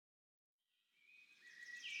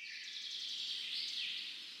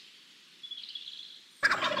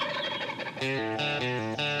Thanks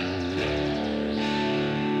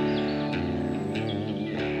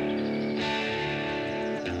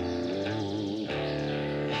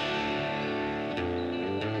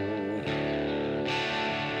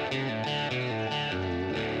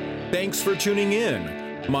for tuning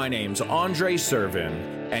in. My name's Andre Servin,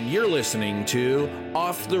 and you're listening to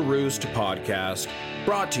Off the Roost podcast,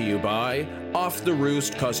 brought to you by Off the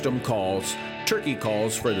Roost Custom Calls, turkey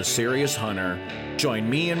calls for the serious hunter. Join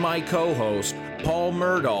me and my co-host, Paul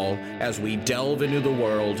Murdahl, as we delve into the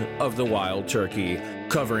world of the wild turkey,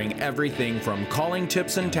 covering everything from calling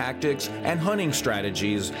tips and tactics and hunting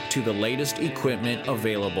strategies to the latest equipment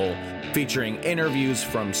available, featuring interviews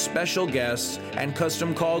from special guests and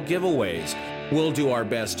custom call giveaways. We'll do our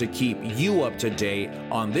best to keep you up to date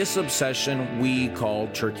on this obsession we call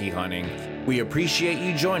turkey hunting. We appreciate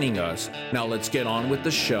you joining us. Now let's get on with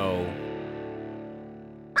the show.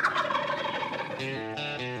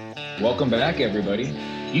 Welcome back, everybody.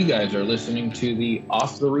 You guys are listening to the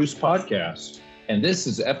Off the Roost podcast, and this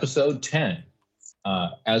is episode 10.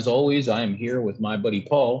 As always, I am here with my buddy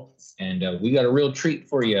Paul, and we got a real treat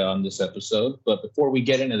for you on this episode. But before we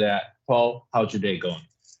get into that, Paul, how's your day going?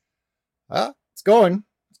 It's going.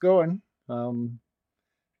 Found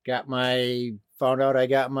out I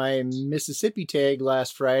got my Mississippi tag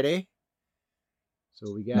last Friday,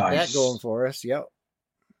 so we got that going for us. Yep.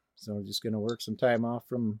 So I'm just going to work some time off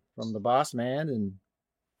from the boss man, and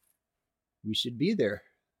we should be there.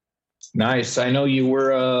 Nice. I know you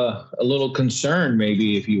were a little concerned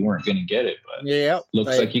maybe if you weren't going to get it, but yeah,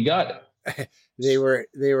 looks like you got it. They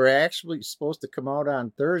were actually supposed to come out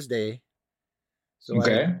on Thursday. So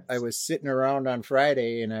okay. I was sitting around on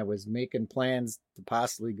Friday, and I was making plans to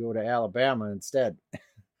possibly go to Alabama instead.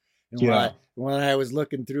 And when I was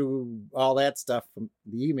looking through all that stuff, the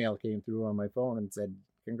email came through on my phone and said,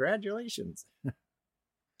 "Congratulations."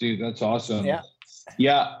 Dude, that's awesome.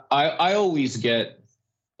 Yeah. I always get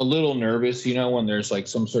a little nervous, when there's like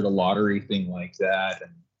some sort of lottery thing like that.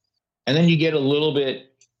 And then you get a little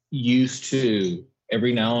bit used to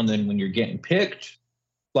every now and then when you're getting picked.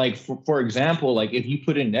 Like, for example, like if you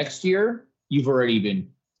put in next year, you've already been,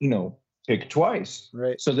 picked twice.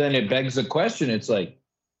 Right. So then it begs the question. It's like,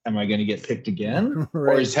 am I going to get picked again?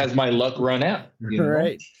 Right. Or has my luck run out?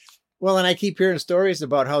 Right. Well, and I keep hearing stories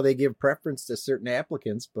about how they give preference to certain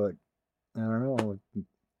applicants, but I don't know.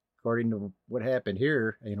 According to what happened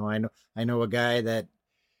here, I know a guy that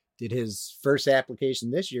did his first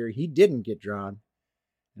application this year. He didn't get drawn,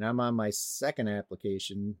 and I'm on my second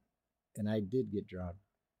application, and I did get drawn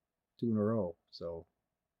 2 in a row. So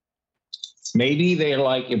maybe they're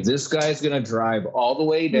like, if this guy's going to drive all the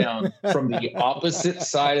way down from the opposite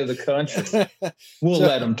side of the country, we'll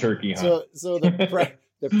let him turkey hunt. So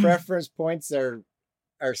the preference points are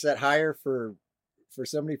set higher for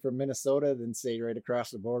somebody from Minnesota than, say, right across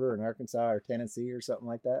the border in Arkansas or Tennessee or something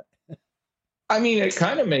like that. I mean, it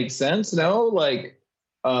kind of makes sense, no? Like,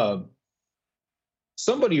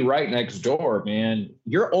 somebody right next door, man,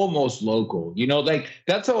 you're almost local. Like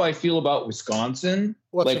that's how I feel about Wisconsin.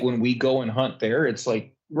 When we go and hunt there, it's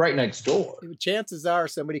like right next door. Chances are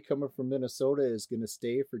somebody coming from Minnesota is going to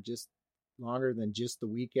stay for just longer than just the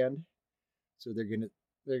weekend. So they're going to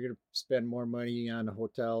spend more money on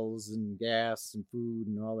hotels and gas and food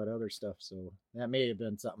and all that other stuff. So that may have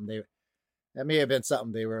been something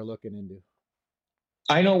they were looking into.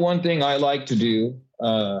 I know one thing I like to do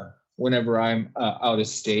whenever I'm out of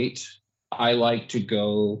state. I like to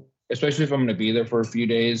go, especially if I'm going to be there for a few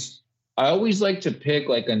days. I always like to pick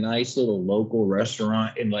like a nice little local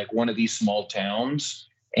restaurant in like one of these small towns.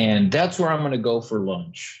 And that's where I'm going to go for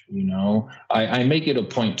lunch. I make it a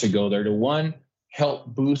point to go there to help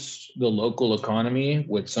boost the local economy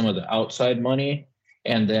with some of the outside money.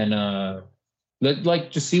 And then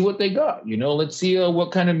to see what they got, let's see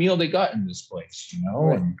what kind of meal they got in this place,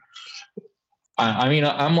 Right. And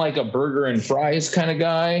I'm like a burger and fries kind of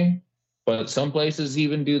guy, but some places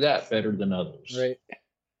even do that better than others. Right.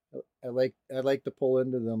 I like to pull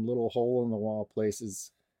into them little hole in the wall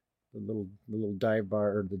places, the little dive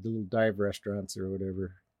bar or the little dive restaurants or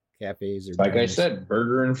whatever, cafes or like diners. I said,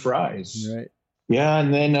 burger and fries. Right. Yeah,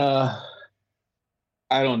 and then I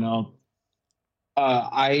don't know.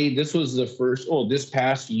 This was the first. This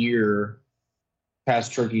past year,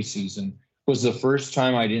 past turkey season was the first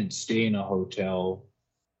time I didn't stay in a hotel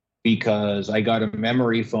because I got a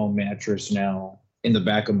memory foam mattress now in the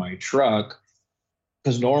back of my truck.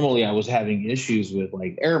 Because normally I was having issues with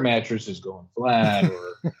like air mattresses going flat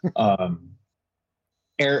or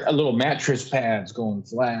little mattress pads going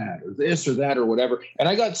flat or this or that or whatever. And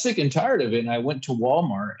I got sick and tired of it. And I went to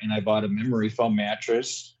Walmart and I bought a memory foam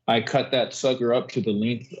mattress. I cut that sucker up to the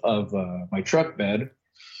length of my truck bed.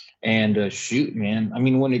 And shoot, man, I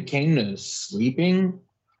mean, when it came to sleeping,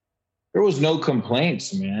 there was no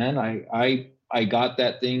complaints, man. I got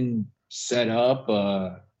that thing set up.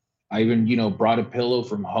 I even, brought a pillow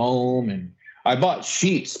from home, and I bought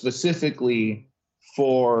sheets specifically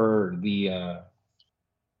for the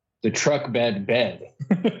truck bed.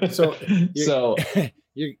 So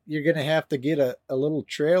you're gonna have to get a little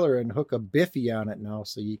trailer and hook a biffy on it now,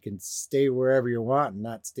 so you can stay wherever you want and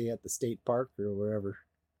not stay at the state park or wherever.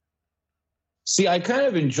 See, I kind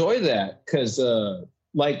of enjoy that because,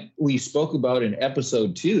 like we spoke about in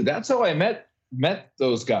episode 2, that's how I met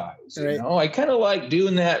those guys. Right. I kind of like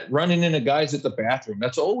doing that, running into guys at the bathroom.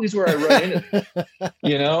 That's always where I run into them.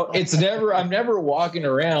 It's never, I'm never walking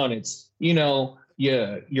around. It's,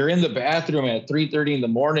 you're in the bathroom at 3:30 in the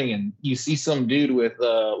morning and you see some dude with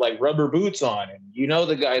like rubber boots on, and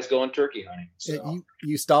the guy's going turkey hunting. So.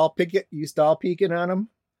 You stall peeking on him,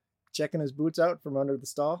 checking his boots out from under the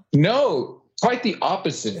stall? No, quite the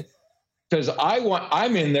opposite. Because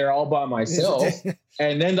I'm in there all by myself,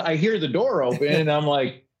 and then I hear the door open, and I'm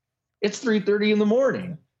like, it's 3:30 in the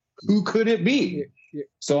morning. Who could it be?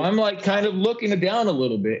 So I'm like kind of looking down a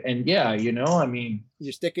little bit, and I mean,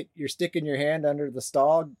 you're sticking your hand under the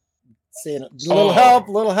stall, saying, "Little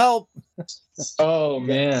help." Oh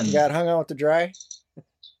man, you got hung out to dry.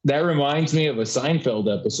 That reminds me of a Seinfeld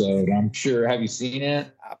episode. I'm sure. Have you seen it?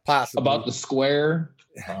 Possibly. About the square.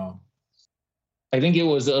 I think it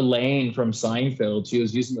was Elaine from Seinfeld. She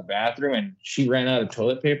was using the bathroom and she ran out of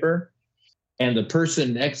toilet paper. And the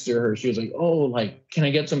person next to her, she was like, "Oh, like, can I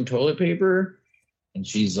get some toilet paper?" And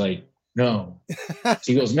she's like, "No."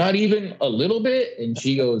 She goes, "Not even a little bit?" And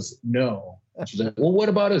she goes, "No." And she's like, "Well, what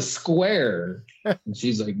about a square?" And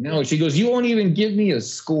she's like, "No." She goes, "You won't even give me a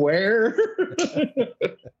square?"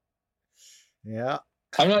 Yeah.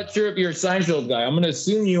 I'm not sure if you're a Seinfeld guy. I'm going to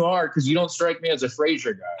assume you are because you don't strike me as a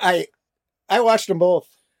Frasier guy. I watched them both.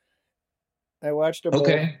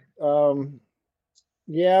 Okay. Both.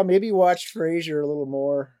 Yeah, maybe watched Frasier a little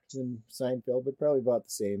more than Seinfeld, but probably about the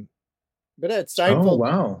same. But it's Seinfeld. Oh,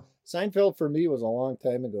 wow. Seinfeld for me was a long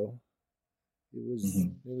time ago. It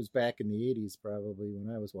was back in the 80s probably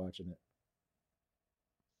when I was watching it.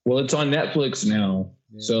 Well, it's on Netflix now.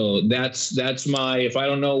 Yeah. So that's my, if I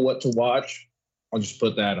don't know what to watch, I'll just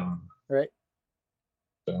put that on. Right.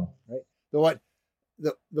 So. Right.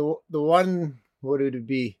 The one, what would it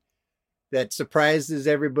be, that surprises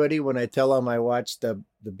everybody when I tell them I watched the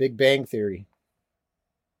Big Bang Theory?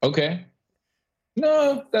 Okay.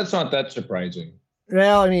 No, that's not that surprising.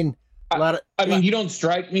 Well, I mean, you don't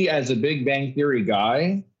strike me as a Big Bang Theory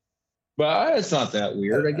guy, but it's not that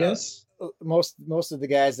weird, I guess. Most of the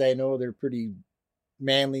guys I know, they're pretty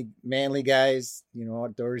manly guys,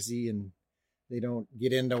 outdoorsy, and they don't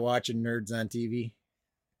get into watching nerds on TV.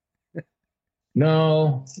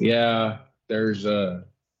 No, yeah, there's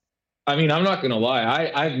I mean, I'm not gonna lie,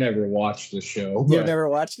 I've never watched the show. You've never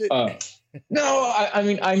watched it? No, I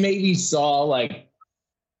mean, I maybe saw like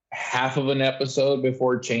half of an episode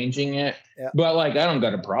before changing it, but like, I don't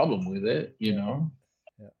got a problem with it, Yeah.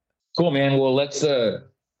 Cool, man. Well, let's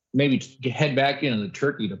maybe head back into the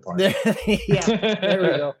turkey department. Yeah, there we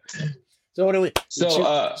go. So what do we?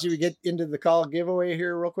 Should we get into the call giveaway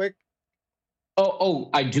here real quick? Oh,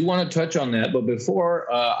 I do want to touch on that, but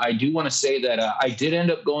before I do want to say that I did end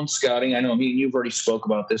up going scouting. I know me and you've already spoke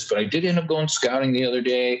about this, but I did end up going scouting the other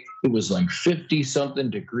day. It was like 50 something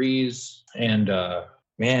degrees, and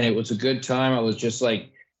man, it was a good time. I was just like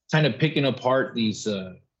kind of picking apart these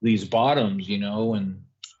bottoms, and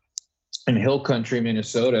in hill country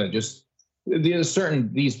Minnesota, just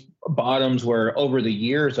these bottoms where over the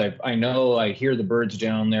years I know I hear the birds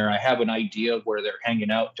down there. I have an idea of where they're hanging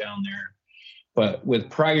out down there. But with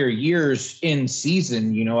prior years in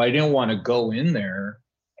season, I didn't want to go in there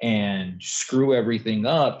and screw everything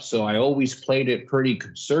up. So I always played it pretty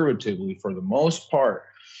conservatively for the most part.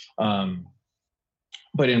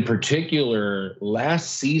 But in particular,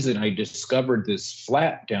 last season, I discovered this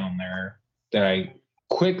flat down there that I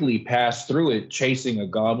quickly passed through it chasing a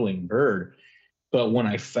gobbling bird. But when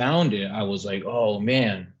I found it, I was like, oh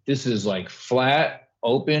man, this is like flat,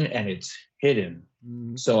 open, and it's hidden.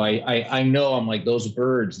 So I know, I'm like, those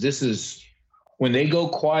birds, this is when they go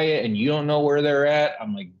quiet and you don't know where they're at.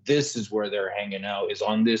 I'm like, this is where they're hanging out, is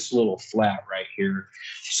on this little flat right here.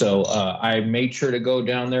 So I made sure to go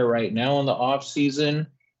down there right now in the off season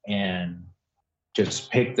and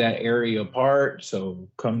just pick that area apart. So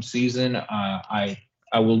come season, I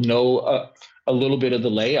I will know a little bit of the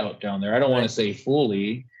layout down there. I don't want to say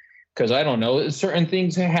fully, because I don't know. Certain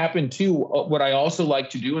things happen too. What I also like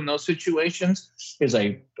to do in those situations is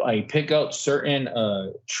I pick out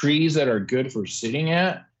certain trees that are good for sitting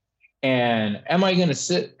at. And am I going to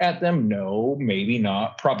sit at them? No, maybe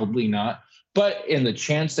not, probably not. But in the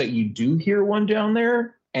chance that you do hear one down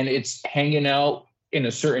there and it's hanging out in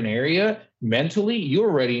a certain area, mentally, you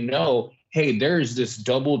already know, hey, there's this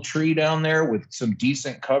double tree down there with some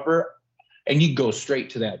decent cover, and you go straight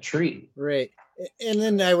to that tree. Right. And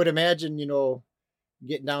then I would imagine,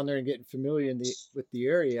 getting down there and getting familiar with the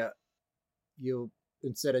area, you'll,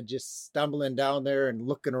 instead of just stumbling down there and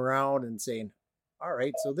looking around and saying, all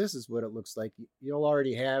right, so this is what it looks like, you'll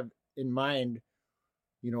already have in mind,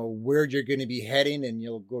 where you're going to be heading, and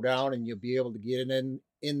you'll go down and you'll be able to get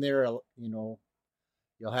in there, you'll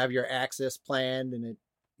have your access planned, and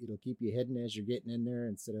it'll keep you hidden as you're getting in there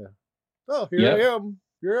instead of, oh,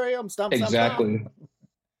 here I am, stomp, exactly. Stomp.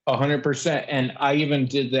 100%. And I even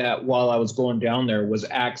did that while I was going down there, was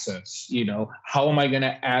access. How am I going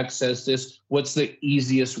to access this? What's the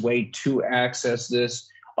easiest way to access this?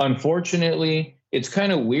 Unfortunately, it's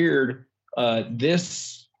kind of weird.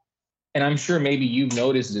 This, and I'm sure maybe you've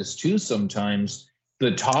noticed this too sometimes,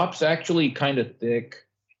 the top's actually kind of thick.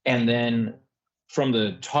 And then from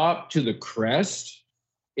the top to the crest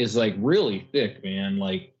is like really thick, man.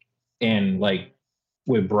 And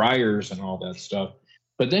with briars and all that stuff.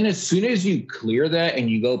 But then as soon as you clear that and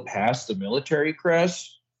you go past the military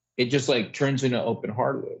crest, it just turns into open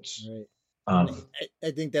hardwoods. Right.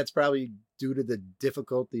 I think that's probably due to the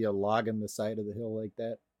difficulty of logging the side of the hill like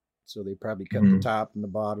that. So they probably cut the top and the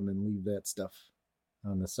bottom and leave that stuff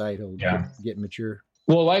on the side. It'll get mature.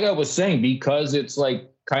 Well, like I was saying, because it's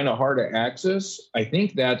kind of hard to access, I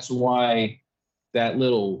think that's why this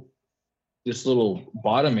little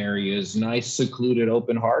bottom area is nice, secluded,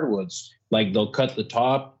 open hardwoods. They'll cut the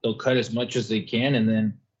top, they'll cut as much as they can. And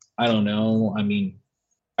then, I don't know. I mean,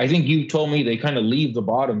 I think you told me they kind of leave the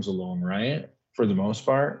bottoms alone, right? For the most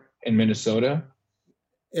part in Minnesota.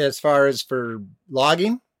 As far as for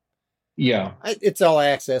logging? Yeah. It's all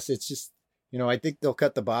access. It's just, I think they'll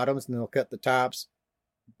cut the bottoms and they'll cut the tops,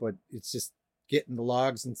 but it's just getting the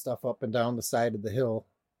logs and stuff up and down the side of the hill.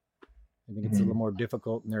 I think it's a little more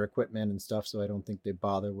difficult in their equipment and stuff. So I don't think they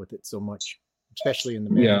bother with it so much, especially in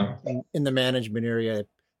the management area.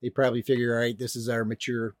 They probably figure, all right, this is our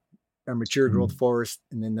mature growth forest,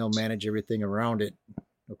 and then they'll manage everything around it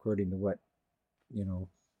according to what,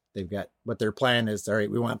 they've got. What their plan is, all right,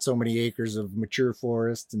 we want so many acres of mature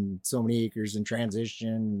forest and so many acres in transition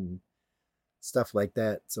and stuff like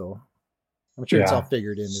that. So I'm sure it's all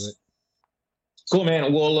figured into it. Cool,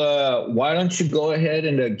 man. Well, why don't you go ahead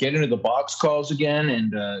and get into the box calls again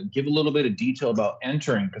and give a little bit of detail about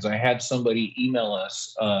entering, because I had somebody email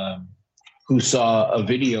us who saw a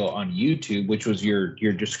video on YouTube, which was your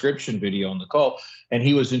description video on the call, and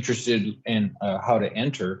he was interested in how to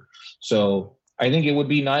enter. So I think it would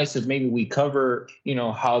be nice if maybe we cover,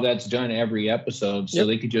 how that's done every episode, so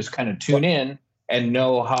they could just kind of tune in and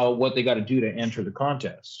know what they got to do to enter the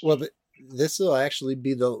contest. Well, this will actually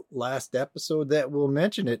be the last episode that we'll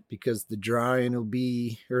mention it, because the drawing will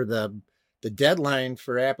be, or the deadline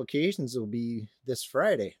for applications will be this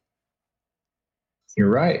Friday. You're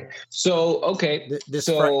right. So, okay. This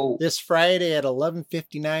Friday at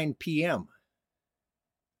 11:59 p.m.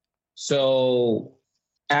 So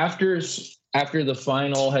after the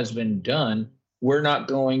final has been done, we're not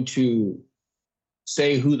going to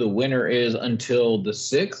say who the winner is until the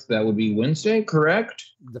 6th. That would be Wednesday, correct?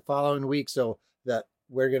 The following week. So that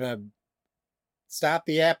we're going to stop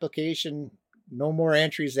the application. No more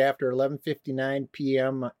entries after 11:59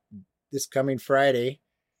 p.m. this coming Friday.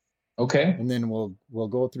 Okay. And then we'll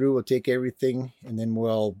go through, we'll take everything, and then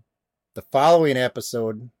the following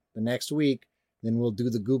episode, the next week, then we'll do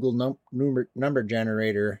the Google number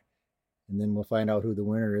generator, and then we'll find out who the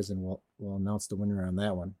winner is, and we'll announce the winner on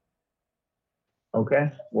that one.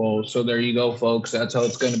 Okay. Well, so there you go, folks. That's how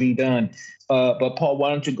it's going to be done. But Paul, why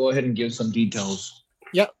don't you go ahead and give some details?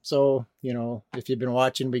 Yep. So, if you've been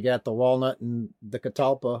watching, we got the walnut and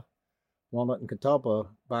catalpa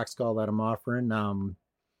box call that I'm offering.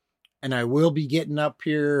 And I will be getting up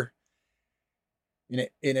here in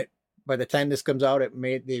it. By the time this comes out,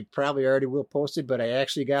 they probably already will post it, but I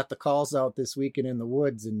actually got the calls out this weekend in the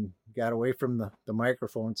woods and got away from the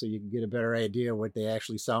microphone, so you can get a better idea of what they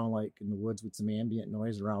actually sound like in the woods with some ambient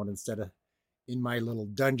noise around, instead of in my little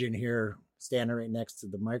dungeon here, standing right next to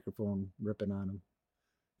the microphone, ripping on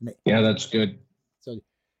them. Yeah, that's good. So,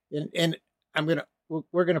 and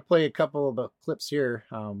we're gonna play a couple of the clips here.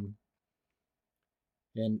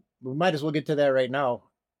 And we might as well get to that right now.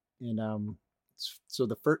 And so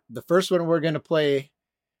the first one we're gonna play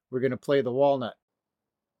the walnut.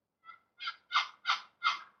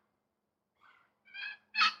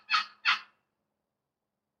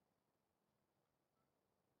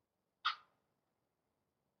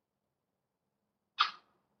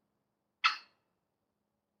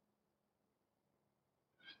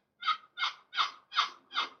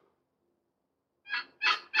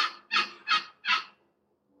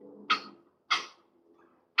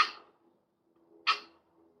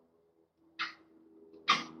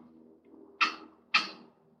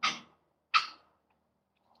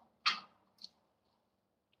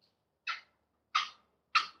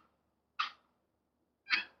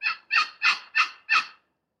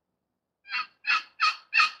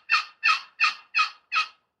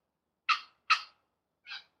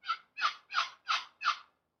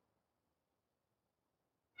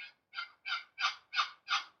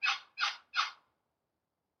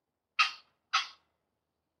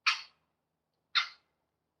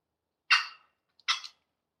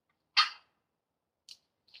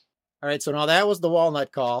 All right, so now that was the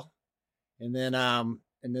walnut call, and then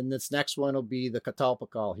this next one will be the catalpa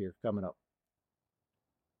call here coming up.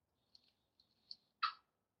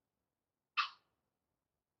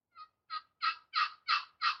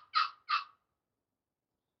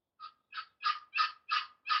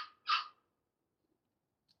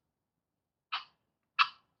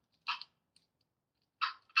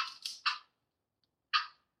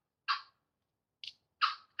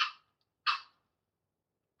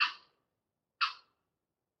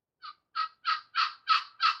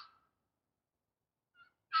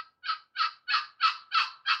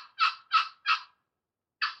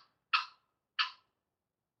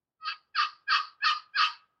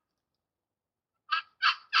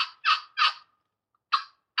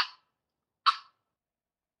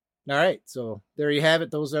 All right, so there you have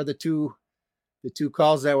it. Those are the two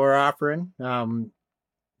calls that we're offering.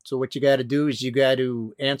 So what you got to do is you got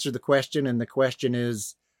to answer the question, and the question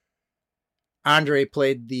is, Andre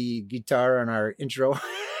played the guitar on our intro.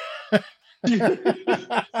 I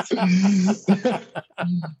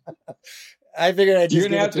figured I just you're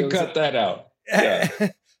gonna have to cut that out. Yeah.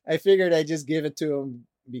 I figured I'd just give it to him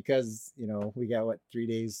because we got 2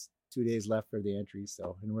 days left for the entry.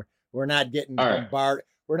 So, and we're not getting bombarded.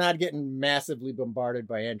 We're not getting massively bombarded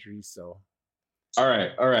by entries. So, all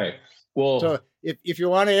right. Well, so if you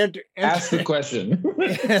want to ask the question,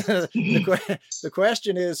 the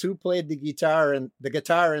question is, who played the guitar in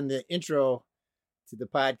the intro to the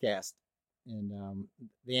podcast? And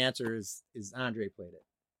the answer is Andre played it.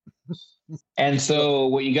 And so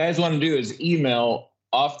what you guys want to do is email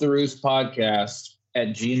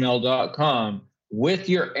offtheroostpodcast@gmail.com with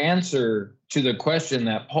your answer to the question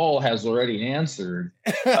that Paul has already answered.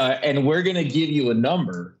 And we're going to give you a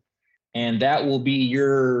number, and that will be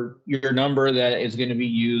your number that is going to be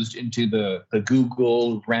used into the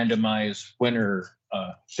Google randomized winner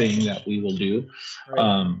thing that we will do.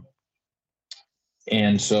 Right.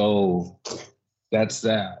 And so that's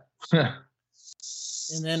that.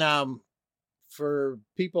 And then for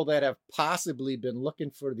people that have possibly been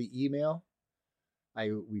looking for the email,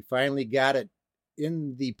 we finally got it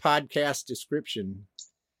in the podcast description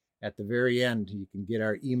at the very end. You can get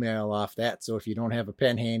our email off that. So if you don't have a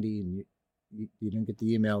pen handy and you didn't get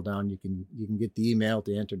the email down, you can get the email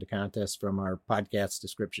to enter the contest from our podcast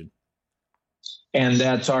description. And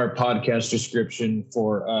that's our podcast description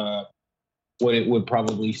for what it would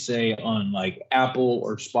probably say on like Apple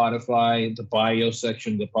or Spotify, the bio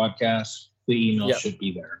section of the podcast. The email should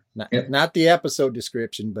be there. Not the episode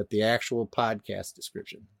description, but the actual podcast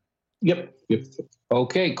description. Yep.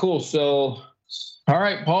 Okay, cool. So, all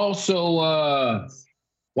right, Paul. So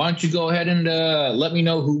why don't you go ahead and let me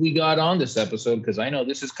know who we got on this episode, because I know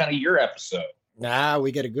this is kind of your episode.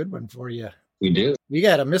 We got a good one for you. We do. We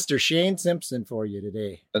got a Mr. Shane Simpson for you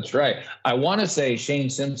today. That's right. I want to say Shane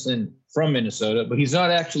Simpson from Minnesota, but he's not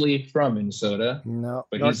actually from Minnesota. No,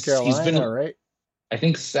 but North Carolina, he's been, right? I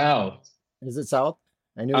think South. Is it South?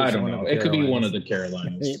 I don't know. It could be one of the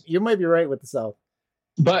Carolinas. You might be right with the South.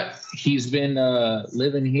 But he's been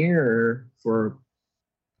living here for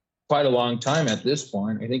quite a long time at this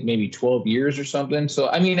point. I think maybe 12 years or something. So,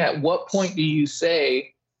 I mean, at what point do you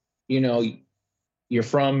say, you're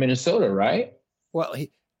from Minnesota, right? Well,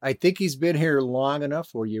 I think he's been here long enough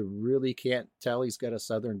where you really can't tell he's got a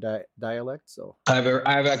Southern dialect. So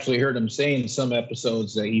I've actually heard him say in some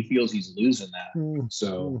episodes that he feels he's losing that.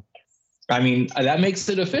 So, I mean, that makes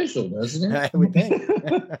it official, doesn't it? I would think.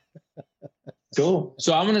 Cool.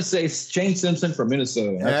 So I'm going to say Shane Simpson from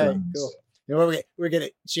Minnesota. That's right, cool.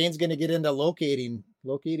 Shane's going to get into locating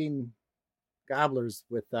locating gobblers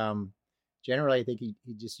with generally I think he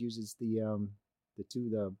just uses the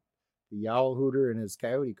owl hooter and his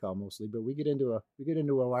coyote call mostly, but we get into a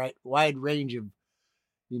wide range of,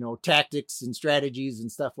 tactics and strategies and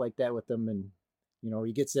stuff like that with them, and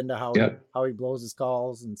he gets into how he blows his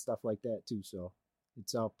calls and stuff like that too. So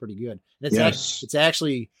it's all pretty good. And it's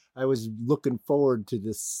actually I was looking forward to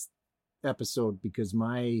this episode because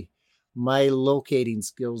my locating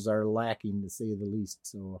skills are lacking, to say the least.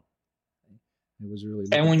 So it was really.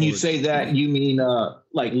 And when you say that, you mean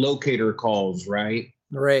like locator calls, right?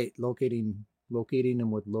 Right, locating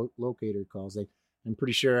them with locator calls. I'm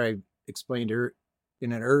pretty sure I explained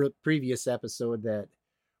in an previous episode that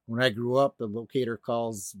when I grew up, the locator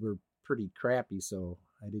calls were pretty crappy, so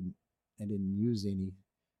I didn't use any.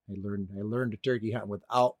 I learned to turkey hunt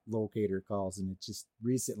without locator calls, and it's just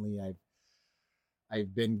recently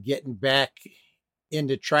I've been getting back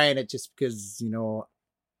into trying it just because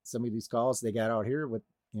some of these calls they got out here with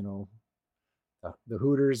the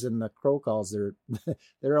hooters and the crow calls,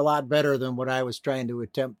 they're a lot better than what I was trying to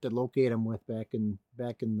attempt to locate them with back in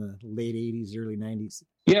the late 80s, early 90s.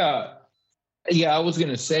 Yeah. I was going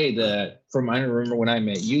to say that I remember when I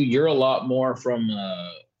met you, you're a lot more from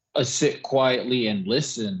a sit quietly and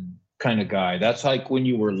listen kind of guy. That's like when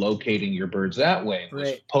you were locating your birds that way,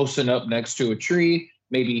 right? Posting up next to a tree,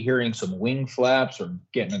 maybe hearing some wing flaps or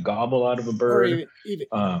getting a gobble out of a bird.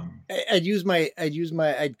 I'd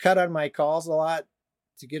cut on my calls a lot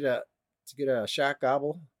to get a shot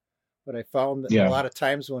gobble, but I found that a lot of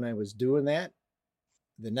times when I was doing that,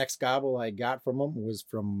 the next gobble I got from him was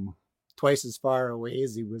from twice as far away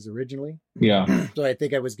as he was originally. Yeah. So I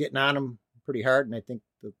think I was getting on him pretty hard, and I think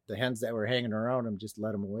the hens that were hanging around him just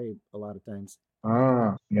let him away a lot of times.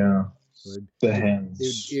 Yeah. So the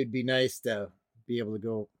hens. It'd be nice to be able to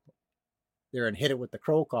go there and hit it with the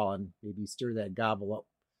crow call and maybe stir that gobble up,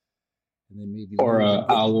 and then maybe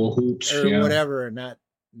owl hoot or whatever, and not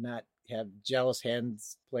have jealous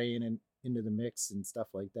hens playing into the mix and stuff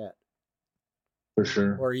like that. For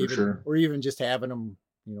sure. Or even just having them,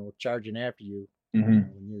 charging after you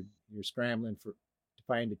when you're scrambling to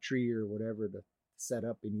find a tree or whatever to set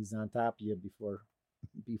up, and he's on top of you before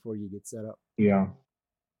you get set up. Yeah.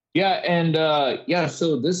 And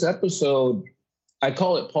so this episode, I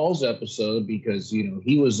call it Paul's episode because,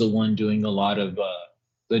 he was the one doing a lot of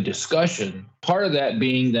the discussion. Part of that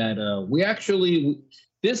being that we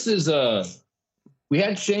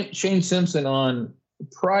had Shane Simpson on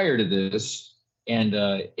prior to this, and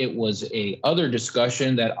it was a other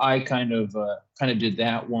discussion that I kind of did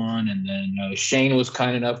that one, and then Shane was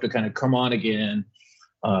kind enough to kind of come on again,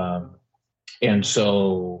 and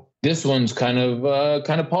so this one's kind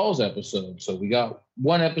of Paul's episode. So we got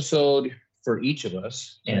one episode for each of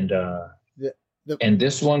us, and and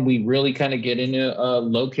this one we really kind of get into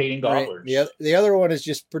locating gobblers. Right. The other one is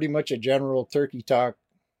just pretty much a general turkey talk.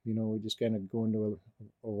 We just kind of go into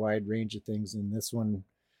a wide range of things. And this one,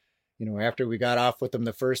 after we got off with him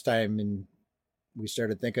the first time and we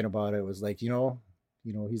started thinking about it, it was like, he's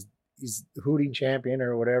the hooting champion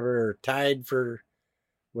or whatever, or tied for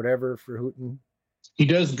whatever for hooting. He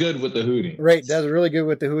does good with the hooting. Right, does really good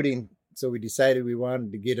with the hooting. So we decided we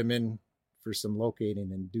wanted to get him in for some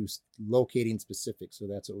locating and do locating specific. So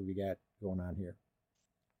that's what we got going on here.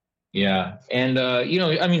 Yeah. And,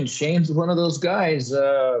 Shane's one of those guys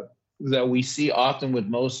that we see often with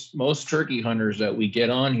most turkey hunters that we get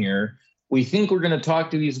on here. We think we're going to talk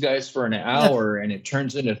to these guys for an hour and it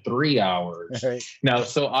turns into 3 hours. Right. Now,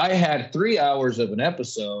 so I had 3 hours of an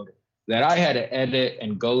episode that I had to edit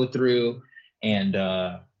and go through. And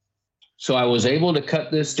so I was able to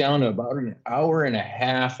cut this down to about an hour and a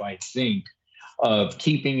half, I think, of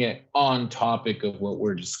keeping it on topic of what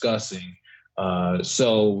we're discussing.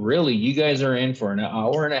 So really, you guys are in for an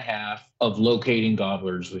hour and a half of locating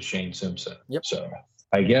gobblers with Shane Simpson. Yep. So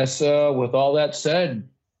I guess with all that said,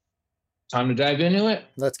 time to dive into it.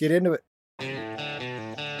 Let's get into it.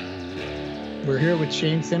 We're here with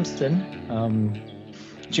Shane Simpson.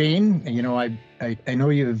 Shane, I know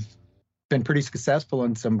you've been pretty successful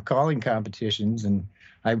in some calling competitions, and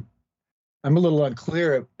I'm a little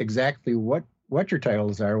unclear exactly what your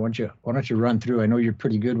titles are. Why don't you run through? I know you're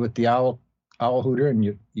pretty good with the owl hooter,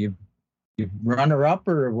 and you've runner up,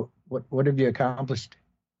 or what have you accomplished?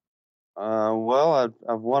 Well,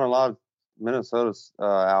 I've won a lot of Minnesota's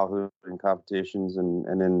owl hooting competitions, and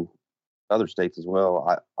in other states as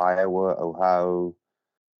well. Iowa, Ohio.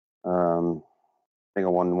 I think I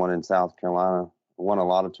won one in South Carolina. I won a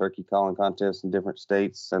lot of turkey calling contests in different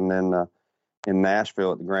states, and then in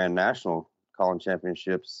Nashville at the Grand National Calling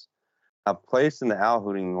Championships, I placed in the owl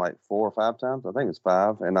hooting like 4 or 5 times. I think it's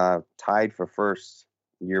 5, and I tied for first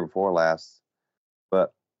year before last,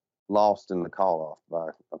 but lost in the call off by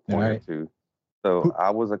a point or two. So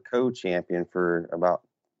I was a co-champion for about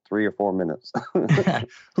 3 or 4 minutes.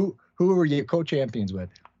 Who were you co-champions with?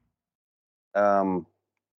 Having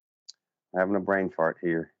a brain fart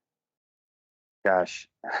here. Gosh,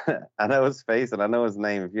 I know his face and I know his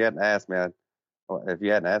name. If you hadn't asked me, I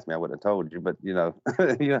wouldn't have told you. But you know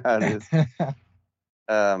how it is.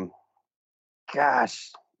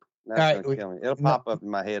 Gosh, that's gonna kill me. It'll pop up in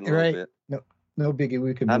my head in a little bit. No biggie.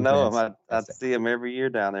 We can. I know him. I see him every year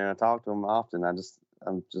down there, and I talk to him often. I'm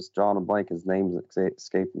just drawing a blank. His name's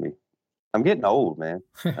escaping me. I'm getting old, man.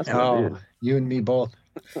 That's what it is. You and me both.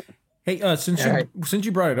 Hey, since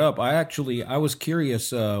you brought it up, I was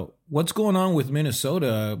curious. What's going on with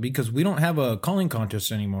Minnesota, because we don't have a calling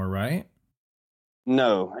contest anymore, right?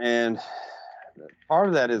 No, and part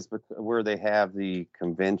of that is where they have the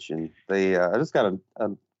convention. I just got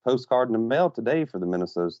a postcard in the mail today for the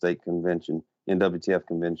Minnesota State Convention, NWTF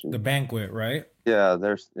convention. The banquet, right? Yeah,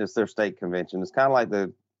 it's their state convention. It's kind of like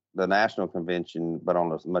the national convention, but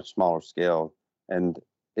on a much smaller scale. And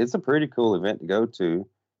it's a pretty cool event to go to.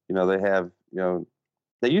 You know, they have,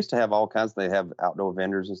 they used to have all kinds. They have outdoor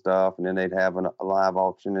vendors and stuff, and then they'd have a live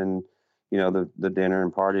auction and, the dinner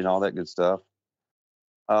and party and all that good stuff.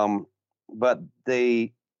 But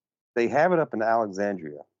they have it up in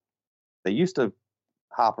Alexandria. They used to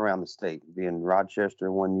hop around the state, be in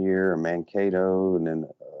Rochester one year, or Mankato, and then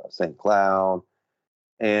St. Cloud.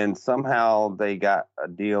 And somehow they got a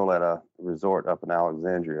deal at a resort up in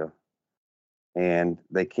Alexandria, and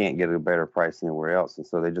they can't get a better price anywhere else. And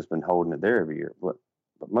so they've just been holding it there every year. But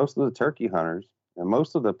most of the turkey hunters and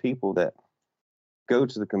most of the people that go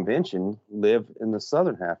to the convention live in the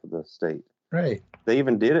southern half of the state. Right. They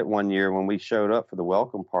even did it one year when we showed up for the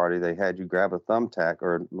welcome party. They had you grab a thumbtack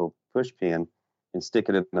or a little push pin and stick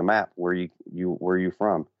it in the map where you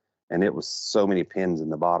from. And it was so many pins in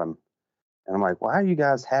the bottom. And I'm like, why are you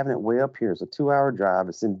guys having it way up here? It's a 2-hour drive.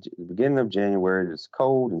 It's in the beginning of January. It's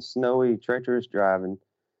cold and snowy, treacherous driving.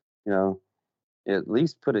 At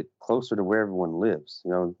least put it closer to where everyone lives,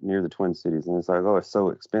 near the Twin Cities. And it's like, oh, it's so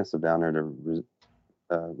expensive down there to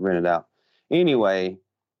rent it out. Anyway,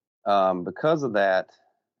 because of that,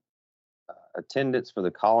 attendance for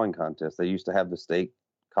the calling contest, they used to have the state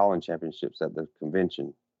calling championships at the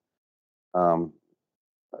convention.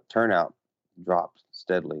 Turnout dropped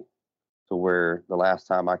steadily to where the last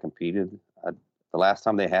time I competed, the last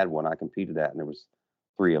time they had one, I competed at, and there was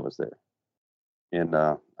 3 of us there. And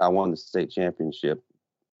I won the state championship,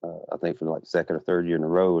 I think for like 2nd or 3rd year in a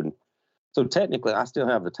row. And so technically I still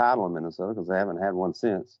have the title in Minnesota because I haven't had one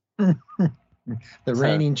since. The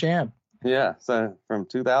reigning champ. Yeah. So from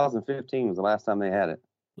 2015 was the last time they had it.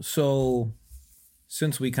 So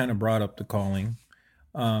since we kind of brought up the calling,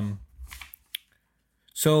 let's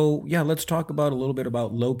talk about a little bit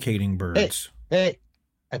about locating birds. Hey,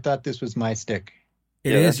 I thought this was my stick.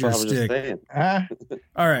 It is your stick.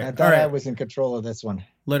 All right. I thought I was in control of this one.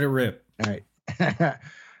 Let it rip. All right.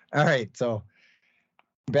 All right. So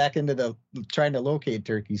back into the trying to locate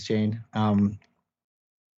turkeys, Shane.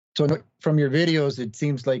 So from your videos, it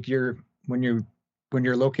seems like when you're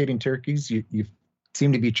locating turkeys, you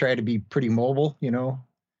seem to be trying to be pretty mobile.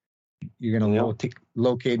 You're going to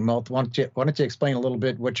locate multiple. Why don't you explain a little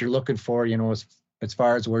bit what you're looking for? As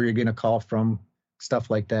far as where you're going to call from, stuff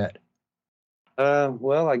like that.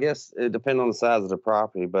 Well, I guess it depends on the size of the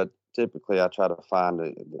property, but typically I try to find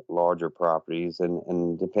the larger properties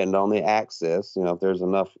and depend on the access. If there's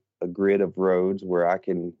a grid of roads where I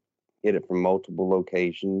can hit it from multiple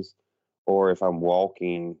locations, or if I'm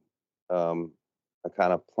walking, I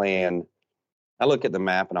kind of plan. I look at the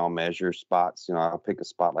map and I'll measure spots. I'll pick a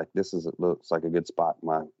spot like this. It looks like a good spot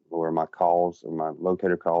where my calls or my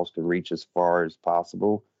locator calls can reach as far as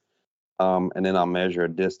possible. And then I'll measure a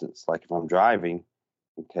distance. Like if I'm driving,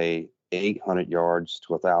 800 yards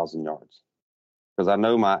to 1,000 yards. Because I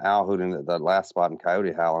know my owl hooting, the last spot in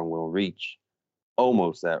coyote howling will reach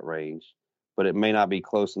almost that range, but it may not be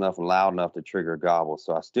close enough and loud enough to trigger a gobble.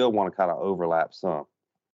 So I still want to kind of overlap some.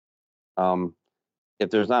 If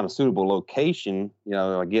there's not a suitable location,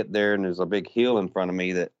 I get there and there's a big hill in front of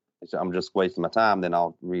me that I'm just wasting my time, then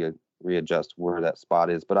I'll readjust where that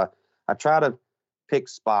spot is. But I try to pick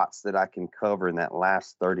spots that I can cover in that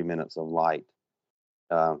last 30 minutes of light,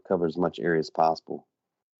 cover as much area as possible.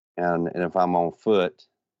 And if I'm on foot,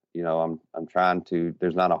 I'm trying to,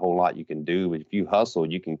 there's not a whole lot you can do, but if you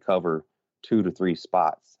hustle, you can cover 2 to 3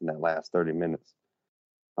 spots in that last 30 minutes.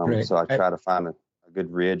 Right. So I try to find a good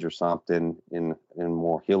ridge or something in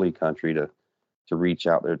more hilly country to reach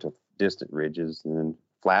out there to distant ridges, and then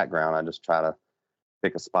flat ground, I just try to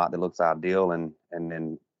pick a spot that looks ideal, and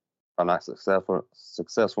then if I'm not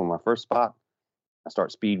successful in my first spot, I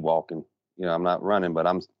start speed walking. You know, I'm not running, but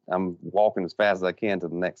I'm walking as fast as I can to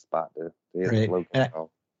the next spot to hit the locate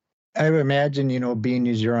call. I would imagine, you know, being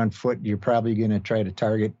as you're on foot, you're probably going to try to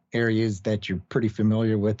target areas that you're pretty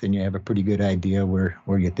familiar with, and you have a pretty good idea where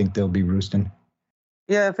you think they'll be roosting.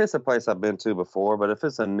 Yeah, if it's a place I've been to before, but if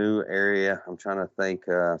it's a new area, I'm trying to think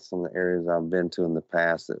some of the areas I've been to in the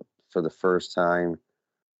past that for the first time.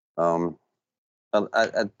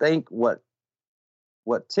 I think what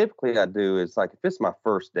typically I do is, like, if it's my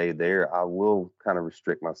first day there, I will kind of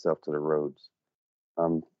restrict myself to the roads.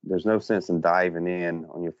 There's no sense in diving in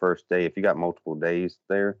on your first day. If you got multiple days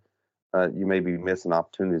there, you may be missing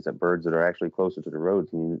opportunities at birds that are actually closer to the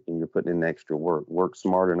roads, and you're putting in extra work. Work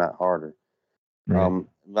smarter, not harder. Right.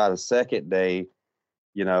 By the second day,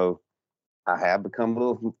 you know, I have become a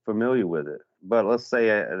little familiar with it. But let's say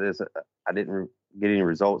I didn't get any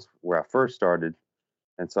results where I first started,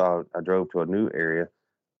 and so I drove to a new area.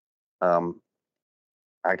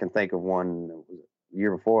 I can think of one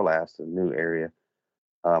year before last, a new area.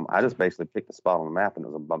 I just basically picked a spot on the map, and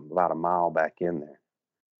it was about a mile back in there.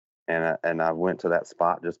 And I went to that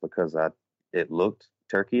spot just because it looked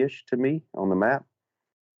turkeyish to me on the map.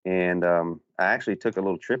 And I actually took a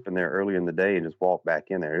little trip in there earlier in the day and just walked back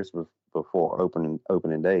in there. This was before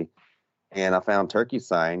opening day. And I found turkey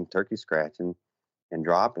sign, turkey scratching and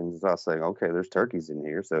droppings. I was saying, okay, there's turkeys in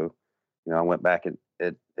here. So, you know, I went back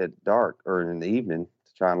at dark or in the evening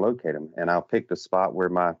to try and locate them. And I picked a spot where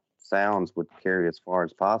my sounds would carry as far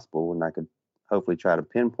as possible, and I could hopefully try to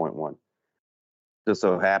pinpoint one. Just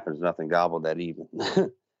so happens nothing gobbled that evening.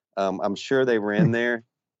 I'm sure they were in there,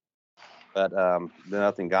 but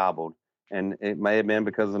nothing gobbled. And it may have been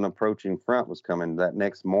because an approaching front was coming. That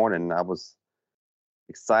next morning, I was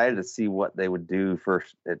excited to see what they would do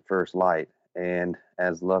at first light. And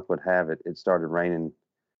as luck would have it, it started raining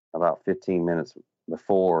about 15 minutes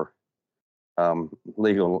before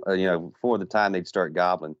before the time they'd start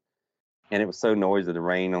gobbling. And it was so noisy, the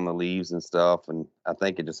rain on the leaves and stuff. And I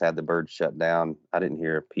think it just had the birds shut down. I didn't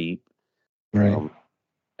hear a peep. Right.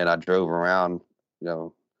 And I drove around, you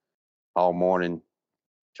know, all morning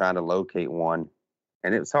trying to locate one.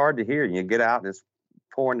 And it was hard to hear. You get out and it's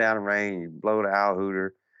pouring down rain. You blow the owl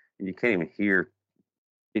hooter and you can't even hear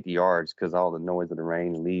 50 yards because all the noise of the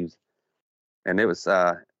rain and leaves. And it was,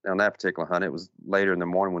 on that particular hunt, it was later in the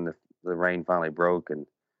morning when the rain finally broke, and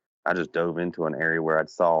I just dove into an area where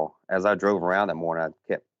as I drove around that morning,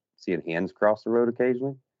 I kept seeing hens cross the road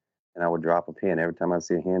occasionally, and I would drop a pin every time I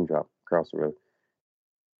see a hen drop across the road.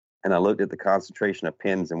 And I looked at the concentration of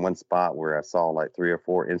pins in one spot where I saw like 3 or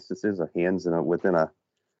 4 instances of hens within a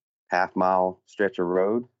half-mile stretch of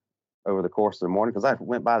road over the course of the morning, because I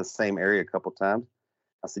went by the same area a couple times.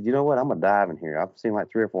 I said, you know what, I'm going to dive in here. I've seen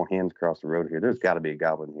like 3 or 4 hens cross the road here. There's got to be a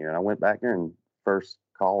gobbler in here. And I went back there, and first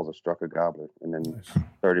calls, I struck a gobbler. And then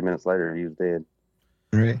 30 minutes later, he was dead.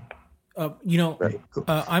 Right.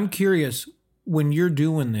 I'm curious, when you're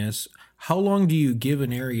doing this, how long do you give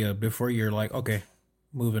an area before you're like, okay,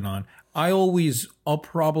 moving on? I'll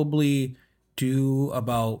probably do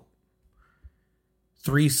about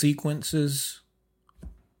 3 sequences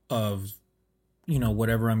of,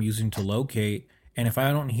 whatever I'm using to locate. And if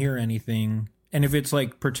I don't hear anything, and if it's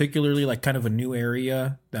like particularly like kind of a new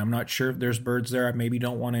area that I'm not sure if there's birds there, I maybe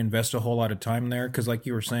don't want to invest a whole lot of time there. Cause like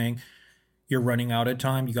you were saying, you're running out of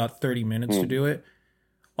time. You got 30 minutes to do it.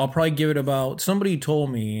 I'll probably give it somebody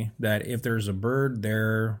told me that if there's a bird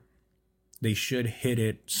there, they should hit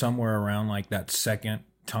it somewhere around like that second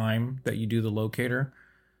time that you do the locator.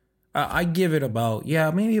 I give it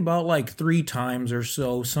maybe about like 3 times or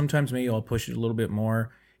so. Sometimes maybe I'll push it a little bit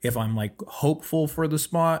more if I'm like hopeful for the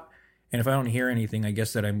spot. And if I don't hear anything, I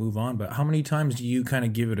guess that I move on. But how many times do you kind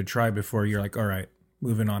of give it a try before you're like, all right,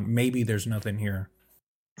 moving on? Maybe there's nothing here.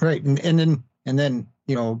 Right. And then,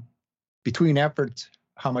 between efforts,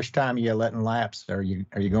 how much time are you letting lapse? Are you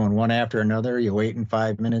going one after another? Are you waiting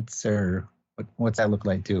 5 minutes, or what's that look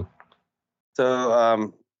like too?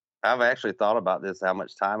 So I've actually thought about this, how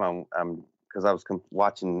much time I'm because I was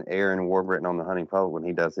watching Aaron Warbriton on the Hunting Post when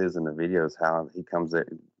he does his in the videos, how he comes there,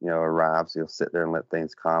 arrives, he'll sit there and let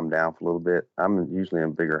things calm down for a little bit. I'm usually in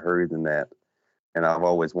a bigger hurry than that. And I've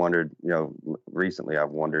always wondered, recently I've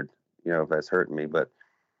wondered, if that's hurting me, but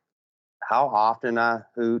how often I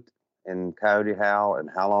hoot and coyote howl and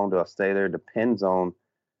how long do I stay there depends on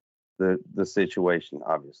the situation,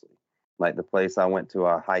 obviously. Like the place I went to,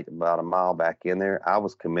 I hiked about a mile back in there. I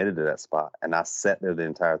was committed to that spot, and I sat there the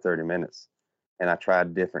entire 30 minutes, and I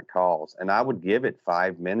tried different calls. And I would give it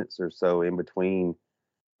 5 minutes or so in between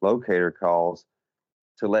locator calls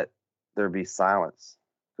to let there be silence,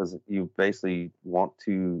 because you basically want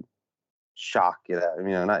to shock it out.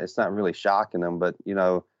 It's not really shocking them, but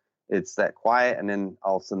it's that quiet, and then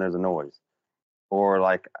all of a sudden there's a noise. Or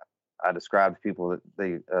like I described to people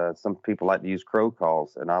that some people like to use crow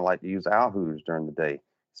calls, and I like to use owl hooters during the day.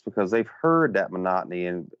 It's because they've heard that monotony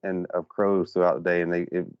and of crows throughout the day, and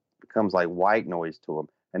it becomes like white noise to them.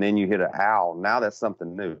 And then you hit an owl. Now that's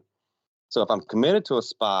something new. So if I'm committed to a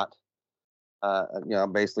spot,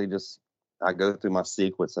 basically I go through my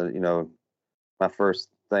sequence, and my first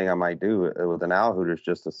thing I might do with an owl hooter is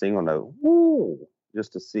just a single note, woo,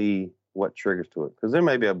 just to see what triggers to it, because there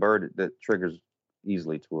may be a bird that triggers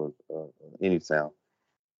easily to any sound.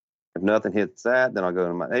 If nothing hits that, then I'll go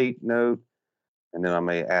to my 8 note, and then I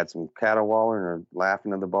may add some caterwauling or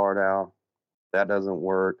laughing of the barred owl. If that doesn't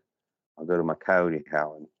work, I'll go to my coyote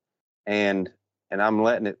howling, and I'm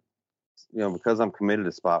letting it, because I'm committed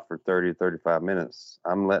to spot for 30 to 35 minutes,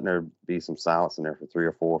 I'm letting there be some silence in there for 3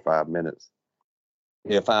 or 4 or 5 minutes.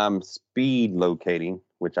 If I'm speed locating,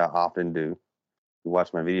 which I often do, you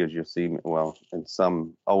watch my videos, you'll see, in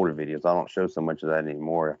some older videos, I don't show so much of that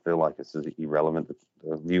anymore. I feel like this is irrelevant.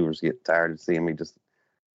 The viewers get tired of seeing me just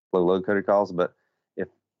blow locator calls. But if,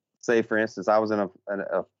 say, for instance, I was in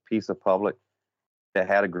a piece of public that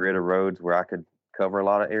had a grid of roads where I could cover a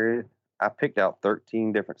lot of area, I picked out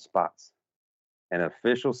 13 different spots. An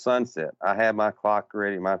official sunset. I had my clock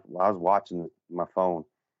ready. I was watching my phone.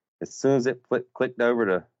 As soon as it clicked over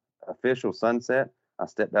to official sunset, I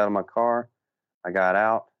stepped out of my car. I got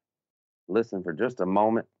out, listened for just a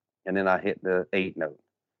moment, and then I hit the 8 note.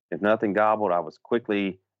 If nothing gobbled, I was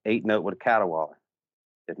quickly 8 note with a caterwauler.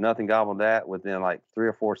 If nothing gobbled that, within like 3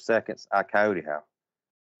 or 4 seconds, I coyote howl.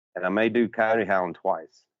 And I may do coyote howling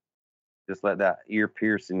twice. Just let that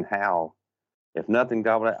ear-piercing howl. If nothing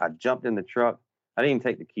gobbled that, I jumped in the truck. I didn't even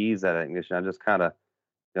take the keys out of the ignition. I just kind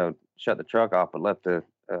of, shut the truck off, but left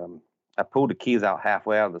I pulled the keys out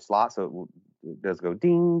halfway out of the slot, so it does go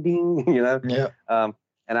ding, ding, Yeah.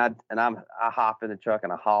 And I hop in the truck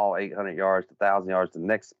and I haul 800 yards to 1,000 yards to the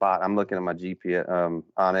next spot. I'm looking at my GPS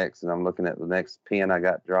Onyx, and I'm looking at the next pin I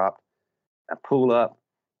got dropped. I pull up,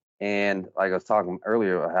 and like I was talking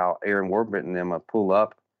earlier, how Aaron Warburton and them pull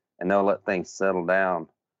up, and they'll let things settle down.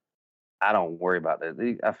 I don't worry about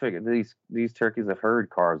that. I figured these turkeys have heard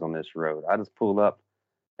cars on this road. I just pull up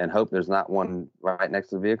and hope there's not one right next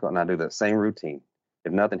to the vehicle, and I do that same routine.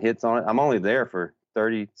 If nothing hits on it, I'm only there for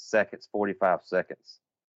 30 seconds, 45 seconds.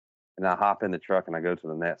 And I hop in the truck and I go to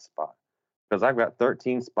the next spot. Because I've got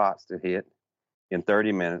 13 spots to hit in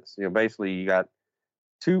 30 minutes. Basically you got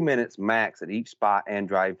 2 minutes max at each spot and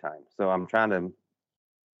drive time. So I'm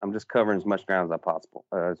just covering as much ground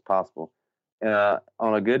as possible.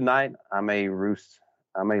 On a good night, I may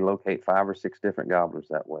locate 5 or 6 different gobblers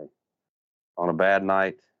that way. On a bad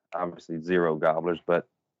night, obviously 0 gobblers, but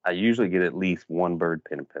I usually get at least 1 bird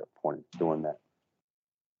pinpoint doing that.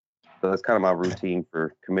 So that's kind of my routine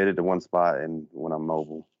for committed to one spot and when I'm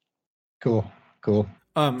mobile. Cool.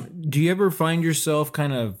 Do you ever find yourself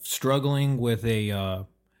kind of struggling with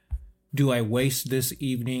do I waste this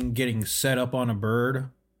evening getting set up on a bird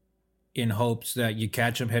in hopes that you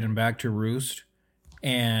catch them heading back to roost,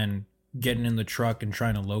 and getting in the truck and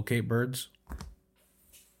trying to locate birds?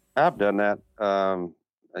 I've done that.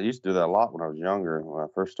 I used to do that a lot when I was younger. When I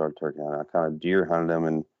first started turkey hunting, I kind of deer hunted them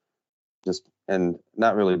and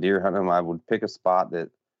not really deer hunting them. I would pick a spot that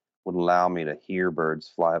would allow me to hear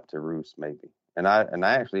birds fly up to roost, maybe. And I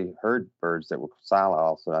actually heard birds that were silent.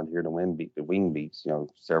 Also, I'd hear the wing beats,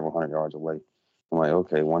 several hundred yards away. I'm like,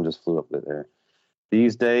 okay, one just flew up there.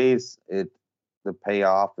 These days, the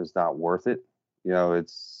payoff is not worth it.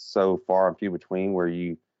 It's so far and few between where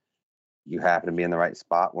you happen to be in the right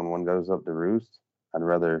spot when one goes up to roost. I'd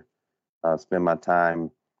rather spend my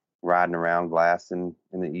time riding around glassing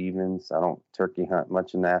in the evenings. I don't turkey hunt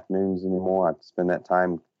much in the afternoons anymore. I spend that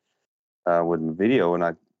time with my video, and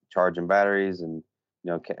I charging batteries and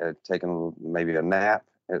taking maybe a nap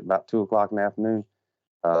at about 2:00 in the afternoon.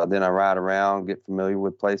 Then I ride around, get familiar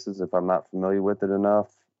with places if I'm not familiar with it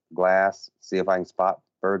enough. Glass, see if I can spot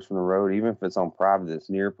birds from the road, even if it's on private that's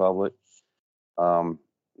near public.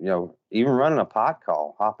 Even running a pot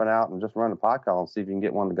call, hopping out and just running a pot call and see if you can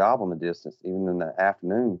get one to gobble in the distance, even in the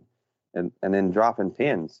afternoon. And then dropping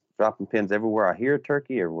pins everywhere I hear a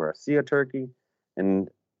turkey, everywhere I see a turkey. And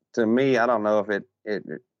to me, I don't know if it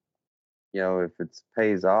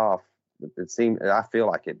pays off. I feel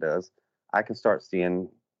like it does. I can start seeing,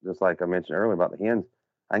 just like I mentioned earlier about the hens,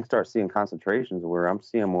 I can start seeing concentrations where I'm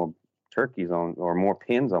seeing more turkeys or more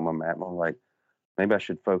pins on my map. I'm like, maybe I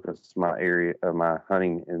should focus my area of my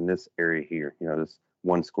hunting in this area here, this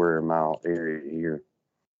 1 square mile area here.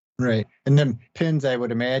 Right. And then pins, I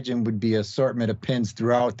would imagine, would be assortment of pins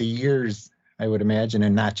throughout the years, I would imagine,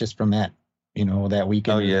 and not just from that, that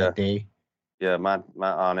weekend or that day. Yeah, my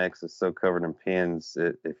Onyx is so covered in pins.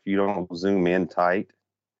 If you don't zoom in tight,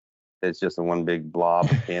 it's just a one big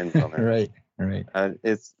blob of pins on it. Right.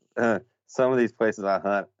 It's some of these places I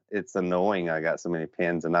hunt, it's annoying. I got so many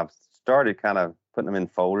pins, and I've started kind of putting them in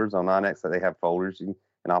folders on Onyx. They have folders, and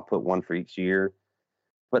I'll put one for each year.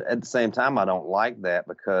 But at the same time, I don't like that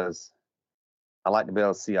because I like to be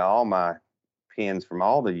able to see all my pins from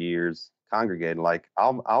all the years congregated. Like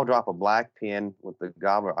I'll drop a black pin with the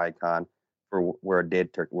gobbler icon for where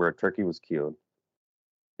a turkey was killed.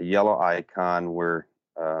 A yellow icon where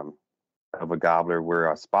of a gobbler where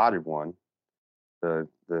I spotted one. The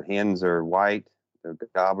hens are white, the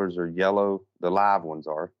gobblers are yellow, the live ones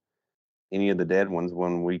are. Any of the dead ones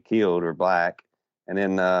when we killed are black. And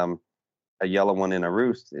then a yellow one in a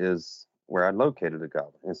roost is where I located the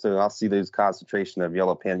gobbler. And so I'll see those concentration of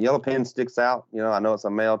yellow pin. Yellow pin sticks out. I know it's a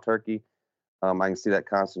male turkey. I can see that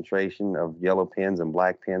concentration of yellow pins and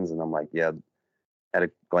black pins. And I'm like, yeah, at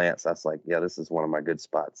a glance, I was like, yeah, this is one of my good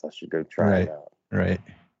spots. I should go try it out. Right.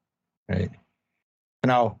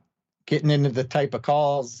 Now, getting into the type of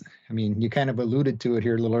calls, I mean, you kind of alluded to it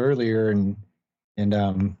here a little earlier, and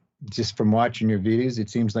just from watching your videos, it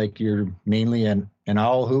seems like you're mainly an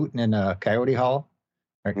owl hoot and a coyote howl.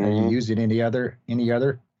 Are you using any other,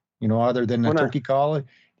 other than the turkey call?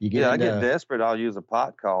 I get desperate. I'll use a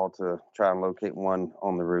pot call to try and locate one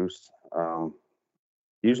on the roost.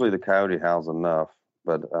 Usually the coyote howl's enough,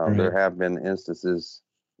 but there have been instances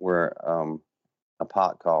where a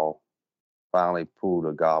pot call finally pulled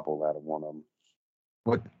a gobble out of one of them.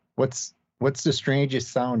 What's the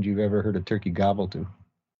strangest sound you've ever heard a turkey gobble to?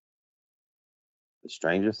 The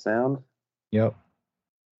strangest sound? Yep.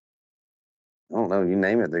 I don't know. You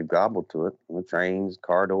name it, they gobble to it. The trains,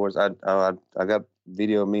 car doors. I got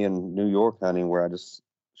video of me in New York hunting where I just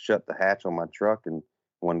shut the hatch on my truck and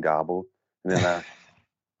one gobbled, and then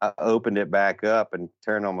I opened it back up and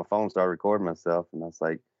turned on my phone, started recording myself, and I was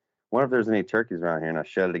like, wonder if there's any turkeys around here, and I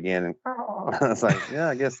shut it again, and I was like, yeah,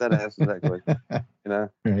 I guess that answers that question.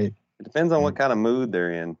 Right. It depends on what kind of mood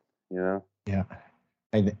they're in. Yeah.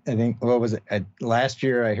 I think what was it? Last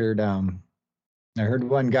year I heard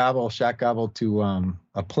one shot gobble to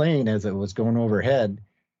a plane as it was going overhead.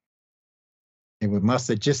 It must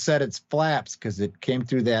have just set its flaps because it came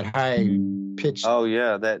through that high pitch. Oh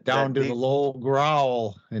yeah, down to the low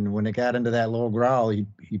growl, and when it got into that low growl,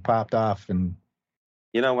 he popped off. And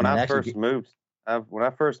when I first moved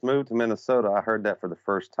to Minnesota, I heard that for the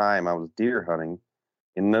first time. I was deer hunting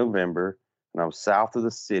in November, and I was south of the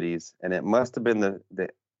cities, and it must have been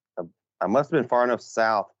I must have been far enough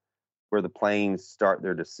south where the planes start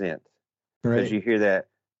their descent. Because you hear that,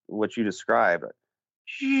 what you described.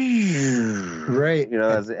 Right.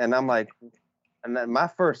 And I'm like, and then my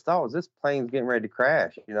first thought was, this plane's getting ready to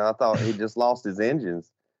crash. I thought he just lost his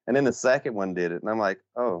engines. And then the second one did it. And I'm like,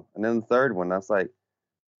 oh. And then the third one, I was like,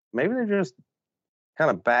 maybe they're just kind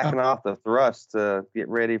of backing off the thrust to get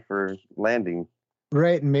ready for landing.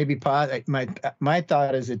 Right. And maybe my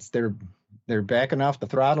thought is they're backing off the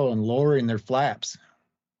throttle and lowering their flaps.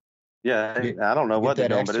 Yeah. I don't know what they're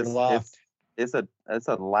doing, but it's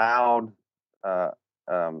a loud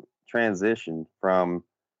transition from,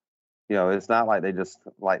 it's not like they just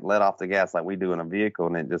like let off the gas like we do in a vehicle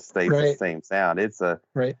and it just stays the same sound. It's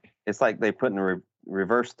like they putting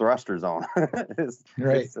reverse thrusters on. It's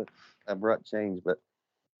an abrupt change, but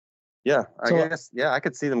yeah, I guess I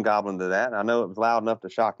could see them gobbling to that. I know it was loud enough to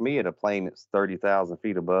shock me at a plane that's 30,000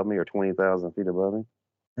 feet above me or 20,000 feet above me.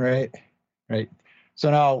 Right. So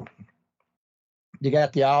now you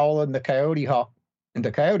got the owl and the coyote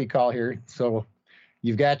call here. So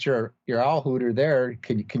you've got your owl hooter there.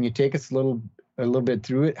 Can you take us a little bit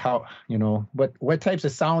through it? How what types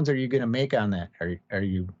of sounds are you going to make on that? Are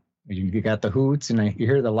you got the hoots and you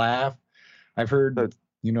hear the laugh? I've heard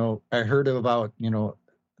about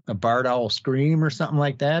a barred owl scream or something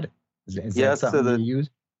like that. Is that something you use?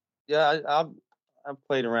 Yeah, I've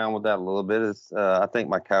played around with that a little bit. I think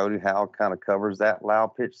my coyote howl kind of covers that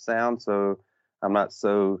loud pitch sound, so I'm not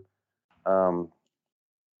so die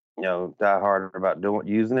hard about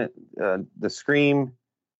using it. The scream,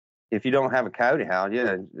 if you don't have a coyote howl,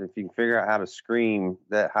 if you can figure out how to scream,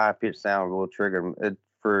 that high pitched sound will trigger them.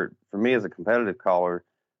 For me as a competitive caller,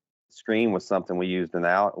 scream was something we use an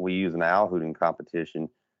owl hooting competition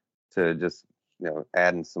to just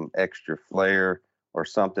adding some extra flair or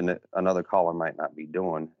something that another caller might not be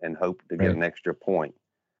doing and hope to get an extra point.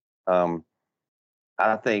 I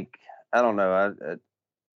don't know.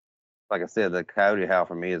 Like I said, the coyote howl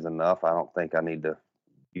for me is enough. I don't think I need to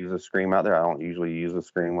use a scream out there. I don't usually use a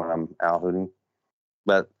scream when I'm owl hooting,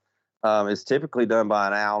 but it's typically done by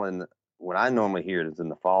an owl. And when I normally hear it is in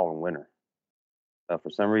the fall and winter. For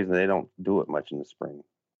some reason, they don't do it much in the spring,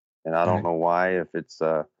 and I don't know why. If it's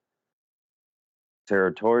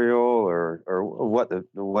territorial or what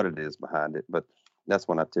it is behind it, but that's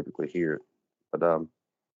when I typically hear it. But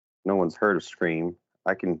no one's heard of scream.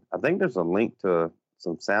 I think there's a link to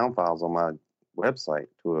some sound files on my website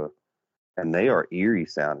and they are eerie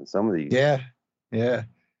sounding. Some of these. Yeah.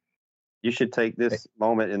 You should take this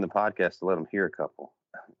moment in the podcast to let them hear a couple.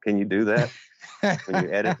 Can you do that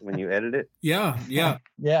when you edit it? Yeah.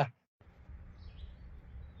 Yeah.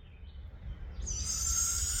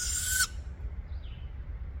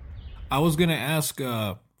 I was going to ask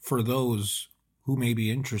for those who may be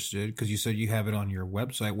interested, because you said you have it on your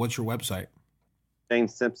website. What's your website?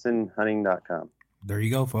 ShaneSimpsonHunting.com. There you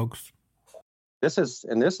go, folks. This is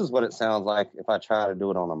what it sounds like if I try to do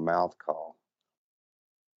it on a mouth call.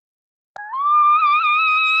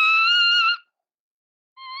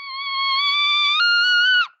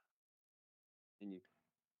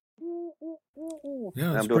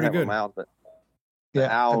 Yeah, I'm doing that with my mouth, but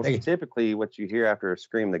the owls typically what you hear after a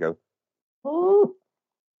scream, they go.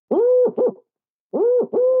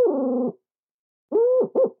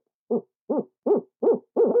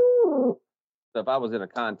 So if I was in a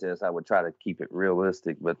contest, I would try to keep it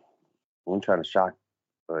realistic, but when I'm trying to shock,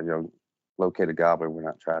 locate a gobbler, we're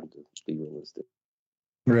not trying to be realistic.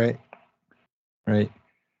 Right.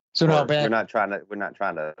 So now we're not trying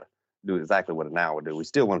to do exactly what an owl would do. We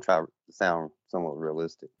still want to try to sound somewhat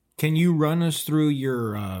realistic. Can you run us through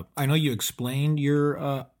your? I know you explained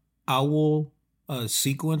your owl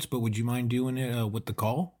sequence, but would you mind doing it with the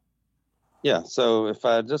call? Yeah. So if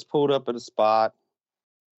I just pulled up at a spot.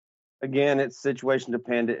 Again, it's situation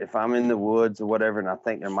dependent. If I'm in the woods or whatever, and I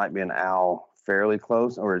think there might be an owl fairly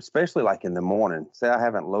close, or especially like in the morning, say I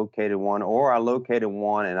haven't located one, or I located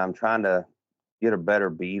one and I'm trying to get a better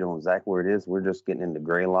bead on exactly where it is. We're just getting into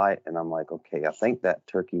gray light. And I'm like, okay, I think that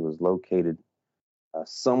turkey was located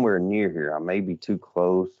somewhere near here. I may be too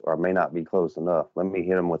close or I may not be close enough. Let me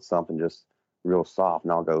hit him with something just real soft.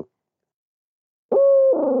 And I'll go,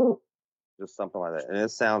 just something like that. And it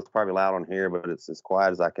sounds probably loud on here, but it's as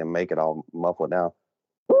quiet as I can make it. I'll muffle it down.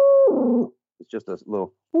 It's just a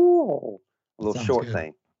little short good.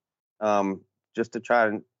 thing. Just to try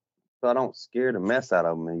and, so I don't scare the mess out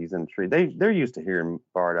of them when he's in the tree. They're used to hearing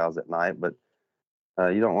barred owls at night, but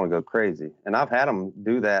you don't want to go crazy. And I've had them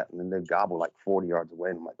do that, and then they gobble like 40 yards away,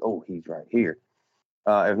 and I'm like, oh, he's right here.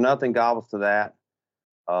 If nothing gobbles to that,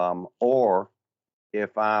 or if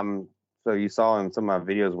so you saw in some of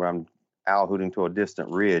my videos where I'm owl hooting to a distant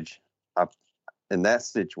ridge, in that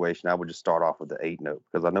situation, I would just start off with the 8 note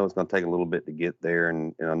because I know it's going to take a little bit to get there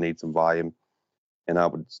and I need some volume. And I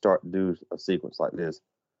would do a sequence like this.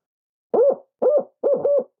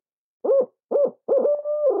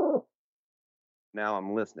 Now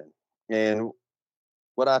I'm listening. And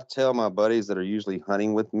what I tell my buddies that are usually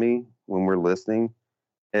hunting with me when we're listening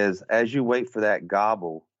is as you wait for that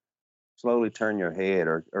gobble, slowly turn your head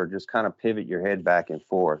or just kind of pivot your head back and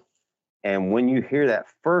forth. And when you hear that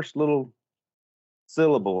first little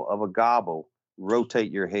syllable of a gobble,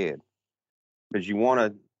 rotate your head because you want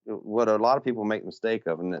to. What a lot of people make a mistake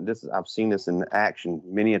of, and I've seen this in action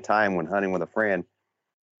many a time when hunting with a friend.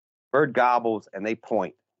 Bird gobbles and they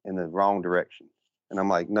point in the wrong direction, and I'm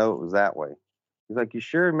like, no, it was that way. He's like, you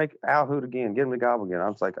sure? Make owl hoot again, get him to gobble again. I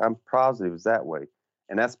was like, I'm positive it's that way,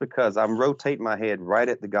 and that's because I'm rotating my head right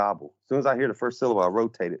at the gobble. As soon as I hear the first syllable, I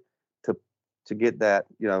rotate it to get that,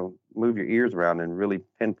 move your ears around and really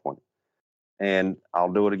pinpoint it. And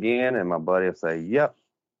I'll do it again, and my buddy will say, yep,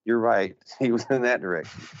 you're right. He was in that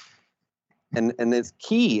direction. And it's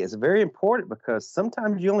key. It's very important because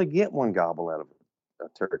sometimes you only get one gobble out of a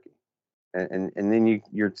turkey. And then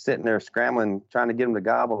you're sitting there scrambling, trying to get him to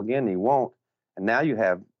gobble again, and he won't. And now you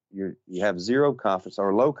have zero confidence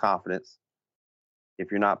or low confidence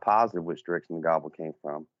if you're not positive which direction the gobble came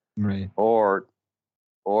from. Right. Or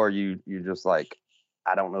you're just like,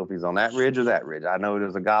 I don't know if he's on that ridge or that ridge. I know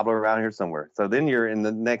there's a gobbler around here somewhere. So then you're in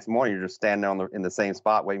the next morning, you're just standing in the same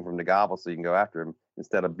spot waiting for him to gobble so you can go after him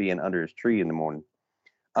instead of being under his tree in the morning.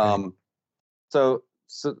 So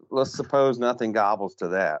let's suppose nothing gobbles to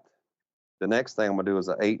that. The next thing I'm going to do is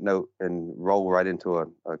an 8 note and roll right into a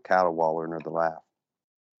caterwauler or the laugh.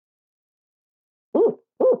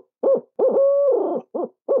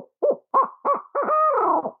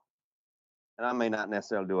 And I may not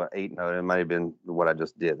necessarily do an 8 note. It might have been what I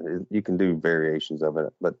just did. You can do variations of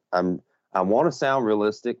it, but I want to sound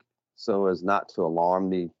realistic so as not to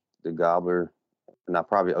alarm the gobbler and I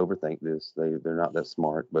probably overthink this. They're not that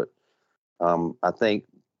smart, but I think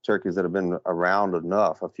turkeys that have been around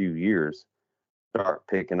enough, a few years, start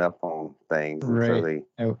picking up on things. And right.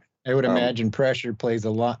 so I would imagine pressure plays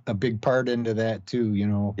a big part into that too.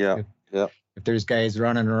 Yeah. If there's guys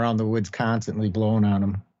running around the woods constantly blowing on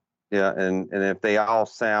them. Yeah, and if they all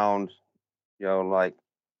sound, like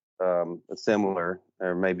similar,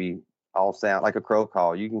 or maybe all sound like a crow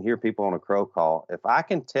call. You can hear people on a crow call. If I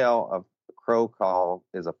can tell a crow call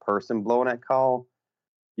is a person blowing that call,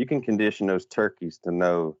 you can condition those turkeys to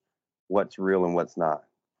know what's real and what's not.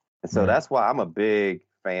 And so that's why I'm a big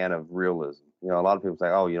fan of realism. A lot of people say,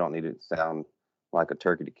 oh, you don't need to sound like a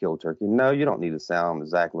turkey to kill a turkey. No, you don't need to sound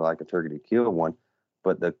exactly like a turkey to kill one.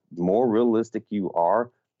 But the more realistic you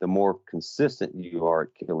are, the more consistent you are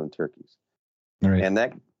at killing turkeys. Right.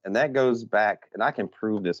 And that goes back, and I can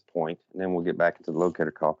prove this point, and then we'll get back into the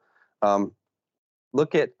locator call.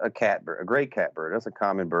 Look at a catbird, a gray catbird. That's a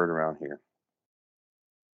common bird around here.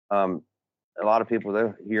 A lot of people,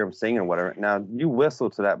 they hear him singing or whatever. Now, you whistle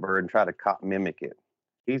to that bird and try to mimic it.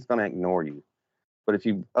 He's going to ignore you. But if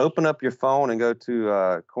you open up your phone and go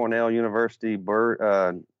to Cornell University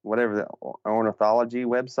bird, whatever the ornithology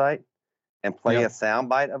website, and play a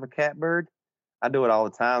soundbite of a catbird, I do it all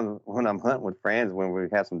the time when I'm hunting with friends. When we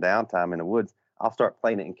have some downtime in the woods, I'll start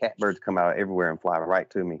playing it, and catbirds come out everywhere and fly right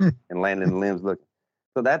to me and land in the limbs. Look,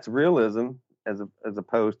 so that's realism as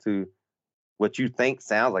opposed to what you think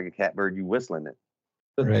sounds like a catbird. You whistling it.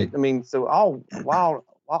 So, right. I mean, so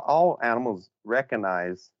all animals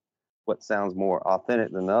recognize what sounds more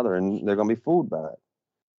authentic than the other, and they're going to be fooled by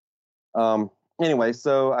it. Anyway,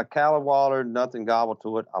 so a caller, nothing gobble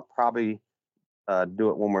to it. I'll probably do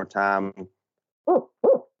it one more time.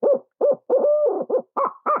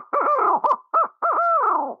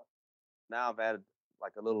 Now I've added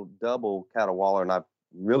like a little double caterwauler, and I've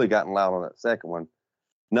really gotten loud on that second one.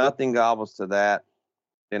 Nothing gobbles to that.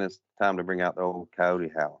 Then it's time to bring out the old coyote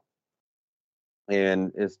howl.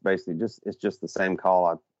 And it's basically just the same call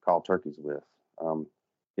I call turkeys with.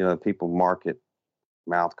 People market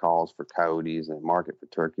mouth calls for coyotes and market for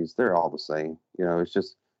turkeys. They're all the same. It's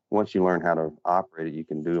just once you learn how to operate it, you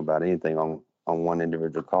can do about anything on one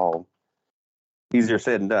individual call. Easier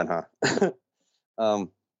said than done, huh?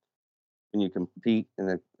 When you compete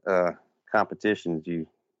in the competitions, you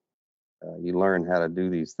learn how to do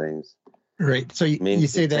these things. Right. So you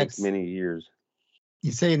say takes many years.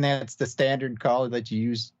 You saying that's the standard call that you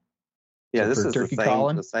use? Yeah, this is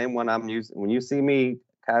the same one I'm using. When you see me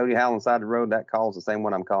coyote howl inside the road, that call's the same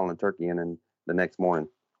one I'm calling a turkey in the next morning.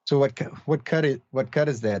 So what cut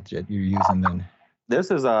is that you're using then? This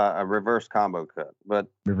is a reverse combo cut. But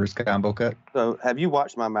reverse combo cut. So have you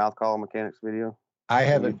watched my mouth call mechanics video? I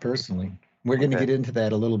haven't personally. We're going to get into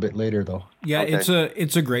that a little bit later, though. Yeah, okay.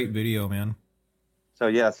 It's a great video, man. So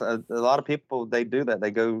yes, a lot of people, they do that. They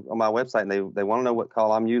go on my website and they want to know what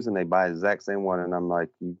call I'm using. They buy the exact same one, and I'm like,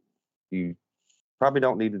 you probably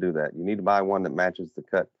don't need to do that. You need to buy one that matches the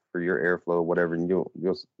cut for your airflow, whatever. And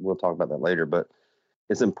we'll talk about that later. But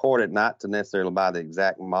it's important not to necessarily buy the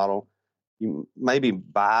exact model. You maybe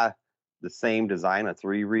buy the same design, a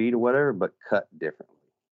 3-reed or whatever, but cut differently.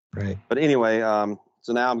 Right. But anyway,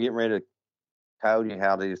 so now I'm getting ready to coyote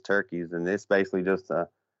howl these turkeys, and it's basically just a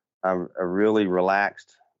really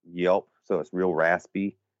relaxed yelp, so it's real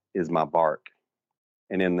raspy, is my bark.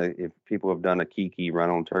 And then if people have done a kiki run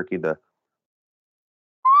on turkey, the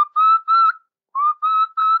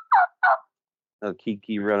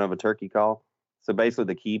kiki run of a turkey call. So basically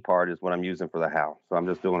the key part is what I'm using for the howl. So I'm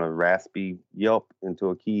just doing a raspy yelp into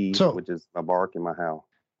a key, which is my bark and my howl.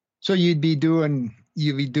 So you'd be doing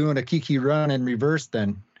a kiki run in reverse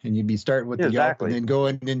then, and you'd be starting with the yelp and then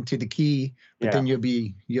going into the key, but then you'll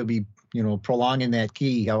be prolonging that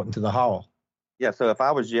key out into the howl. Yeah. So if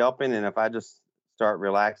I was yelping and if I just start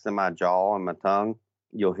relaxing my jaw and my tongue,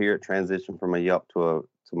 you'll hear it transition from a yelp to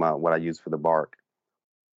what I use for the bark.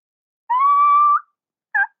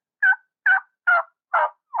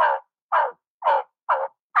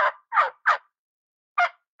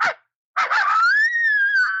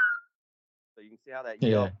 So you can see how that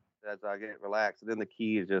yelp as I get relaxed. And then the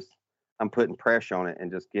key is just, I'm putting pressure on it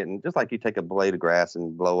and just like you take a blade of grass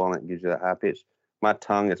and blow on it and gives you that high pitch. My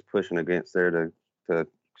tongue is pushing against there to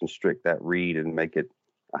constrict that reed and make it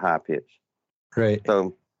a high pitch. Right.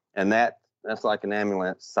 So, and that's like an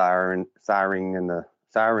ambulance siren in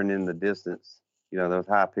the distance. Those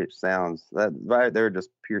high pitched sounds that right there just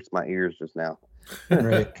pierced my ears just now.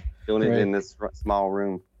 Right. Doing it in this small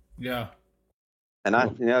room. Yeah. And I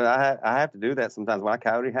have to do that sometimes when I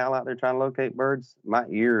coyote howl out there trying to locate birds. My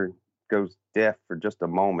ear goes deaf for just a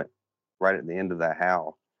moment, right at the end of that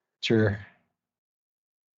howl. Sure.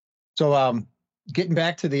 So getting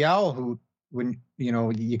back to the owl hoot, when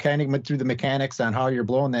you kind of went through the mechanics on how you're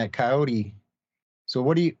blowing that coyote. So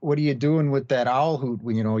what are you doing with that owl hoot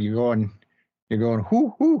when you're going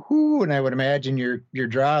hoo hoo hoo, and I would imagine you're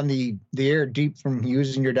drawing the air deep from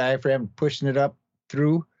using your diaphragm, pushing it up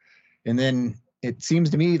through, and then it seems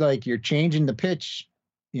to me like you're changing the pitch,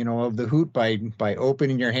 of the hoot by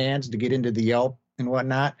opening your hands to get into the yelp and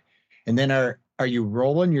whatnot. And then are you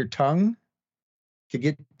rolling your tongue to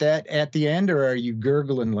get that at the end, or are you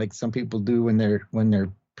gurgling like some people do when they're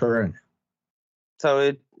purring?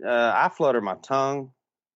 So I flutter my tongue.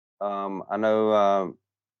 I know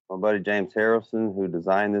my buddy James Harrelson, who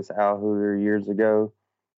designed this owl hooter years ago,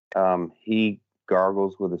 he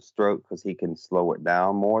gargles with a stroke because he can slow it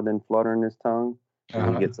down more than fluttering his tongue.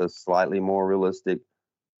 And he gets a slightly more realistic,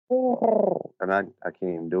 and I can't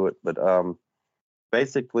even do it. But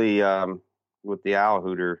basically, with the owl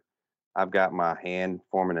hooter, I've got my hand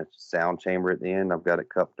forming a sound chamber at the end. I've got it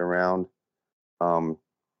cupped around. And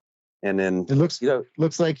then it looks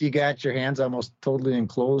like you got your hands almost totally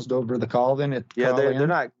enclosed over the call. Then they're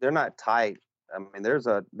not tight. I mean, there's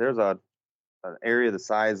an area the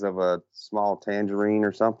size of a small tangerine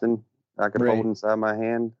or something I could hold inside my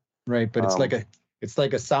hand. Right, but it's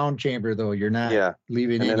like a sound chamber though. You're not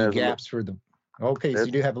leaving any gaps for the. Okay, so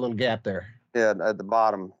you do have a little gap there. Yeah, at the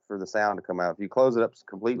bottom for the sound to come out. If you close it up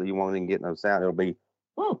completely, you won't even get no sound. It'll be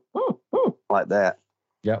like that.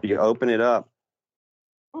 Yeah. If you open it up,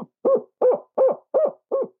 you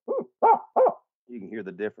can hear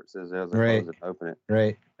the differences as I close it and open it.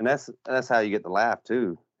 Right. And that's how you get the laugh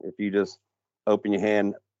too. If you just open your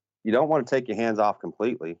hand, you don't want to take your hands off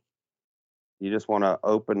completely. You just want to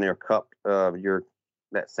open your cup,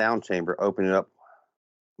 that sound chamber, open it up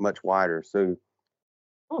much wider. So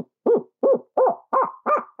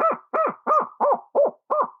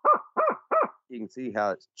you can see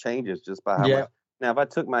how it changes just by how much. Now, if I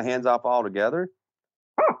took my hands off altogether,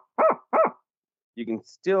 you can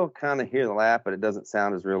still kind of hear the laugh, but it doesn't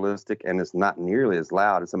sound as realistic, and it's not nearly as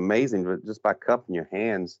loud. It's amazing, but just by cupping your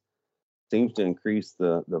hands seems to increase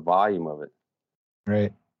the volume of it.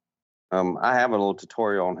 Right. I have a little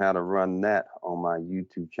tutorial on how to run that on my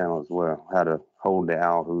YouTube channel as well, how to hold the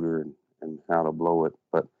owl hooter and how to blow it.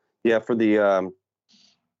 But yeah, for the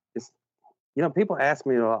people ask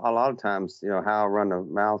me a lot of times, how I run a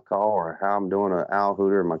mouth call or how I'm doing an owl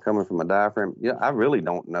hooter. Am I coming from a diaphragm? I really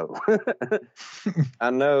don't know.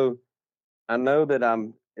 I know that I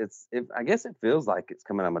guess it feels like it's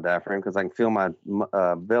coming out of my diaphragm because I can feel my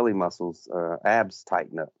belly muscles, abs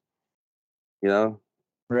tighten up.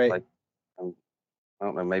 Right. Like I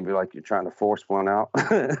don't know, maybe like you're trying to force one out.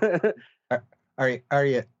 Are you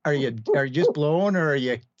just blowing, or are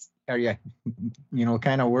you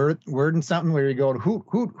kind of wording something where you go hoot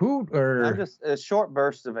hoot hoot, or I'm just a short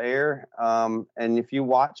burst of air. And if you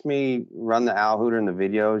watch me run the owl hooter in the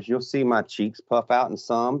videos, you'll see my cheeks puff out in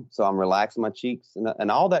some, so I'm relaxing my cheeks, and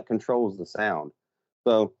all that controls the sound.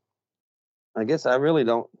 So I guess I really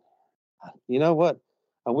don't. You know what?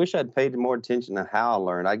 I wish I'd paid more attention to how I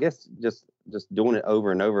learned. I guess just doing it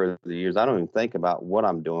over and over the years, I don't even think about what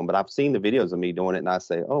I'm doing, but I've seen the videos of me doing it, and I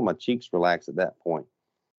say, oh, my cheeks relax at that point.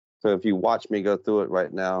 So if you watch me go through it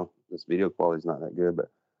right now, this video quality is not that good,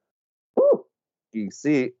 but you can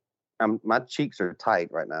see my cheeks are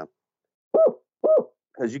tight right now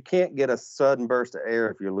because you can't get a sudden burst of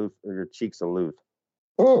air if you're loose or your cheeks are loose.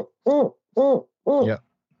 Yeah,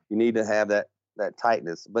 you need to have that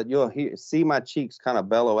tightness, but you'll see my cheeks kind of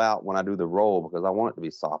bellow out when I do the roll because I want it to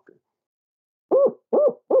be softer.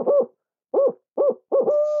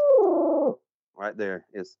 Right there,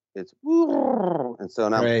 it's and so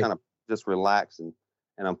now I'm kind of just relaxing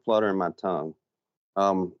and I'm fluttering my tongue.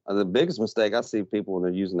 The biggest mistake I see people when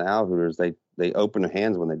they're using the owl hooters, they open their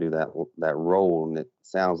hands when they do that roll, and it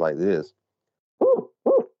sounds like this,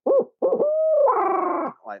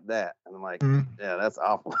 like that, and I'm like, yeah, that's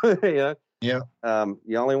awful. Yeah. You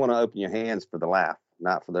only want to open your hands for the laugh,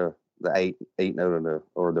 not for the eight note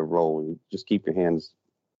or the roll. You just keep your hands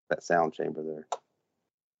that sound chamber there.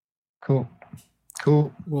 Cool.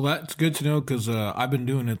 Well, that's good to know because I've been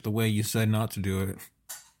doing it the way you said not to do it.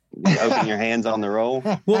 You open your hands on the roll?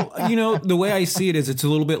 Well, the way I see it is it's a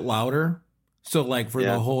little bit louder. So like for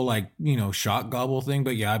the whole shot gobble thing,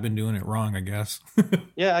 but yeah, I've been doing it wrong, I guess.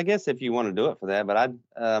 Yeah, I guess if you want to do it for that, but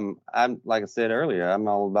I'm like I said earlier, I'm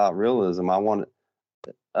all about realism. I want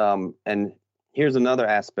and here's another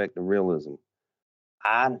aspect of realism.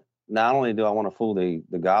 Not only do I want to fool the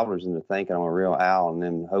gobblers into thinking I'm a real owl and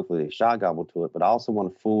then hopefully they shot gobble to it, but I also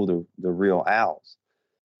want to fool the real owls.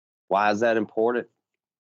 Why is that important?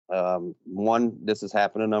 One, this has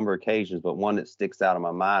happened a number of occasions, but one that sticks out in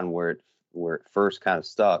my mind where it first kind of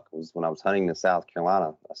stuck was when I was hunting in South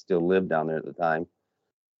Carolina. I still lived down there at the time.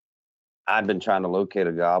 I'd been trying to locate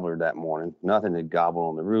a gobbler that morning. Nothing had gobbled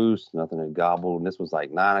on the roost. Nothing had gobbled. And this was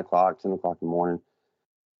like 9 o'clock, 10 o'clock in the morning.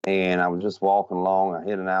 And I was just walking along. I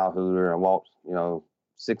hit an owl hooter. I walked,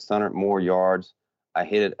 600 more yards. I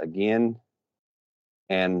hit it again,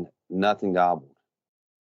 and nothing gobbled.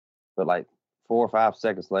 But like 4 or 5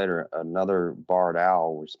 seconds later, another barred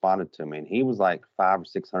owl responded to me, and he was like 500 or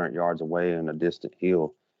 600 yards away in a distant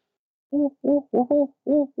hill. And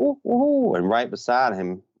right beside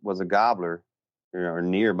him was a gobbler, or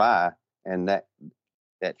nearby, and that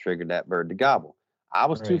triggered that bird to gobble. I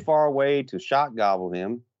was too far away to shot gobble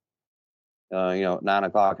him, at 9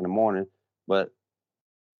 o'clock in the morning, but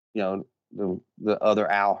the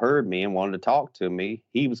other owl heard me and wanted to talk to me.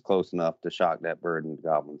 He was close enough to shock that bird into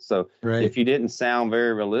gobbling. So if you didn't sound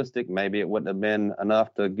very realistic, maybe it wouldn't have been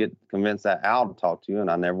enough to convince that owl to talk to you, and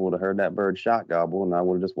I never would have heard that bird shot gobble, and I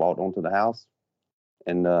would have just walked onto the house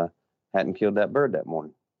and hadn't killed that bird that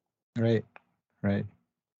morning. Right.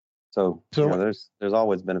 So there's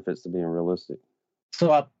always benefits to being realistic.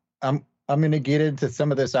 So I'm going to get into some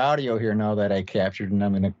of this audio here now that I captured, and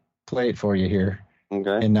I'm going to play it for you here.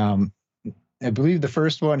 Okay. And I believe the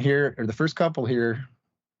first one here, or the first couple here,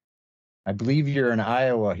 I believe you're in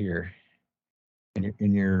Iowa here, and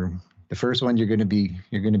the first one you're going to be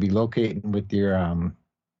locating with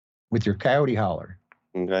your coyote howler.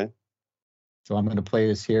 Okay. So I'm going to play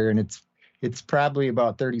this here, and it's probably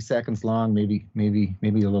about 30 seconds long, maybe a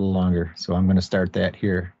little longer. So I'm going to start that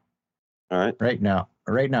here. All right. Right now.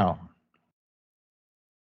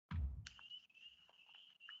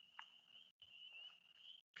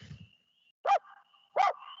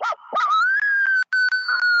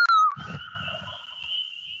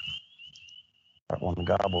 I want to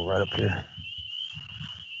gobble right up here.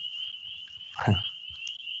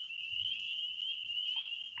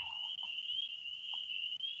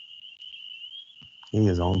 He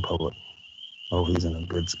is on public. Oh, he's in a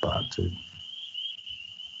good spot too.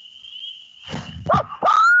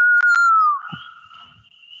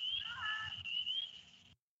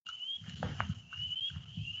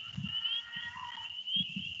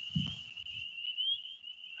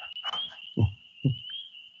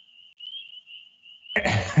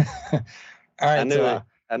 All right,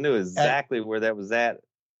 I knew exactly where that was at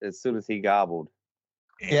as soon as he gobbled.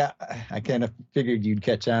 Yeah, I kind of figured you'd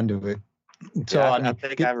catch on to it. So yeah, I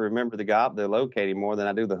think I remember the locating more than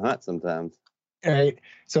I do the hunt sometimes. All right.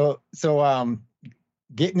 So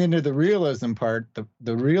getting into the realism part,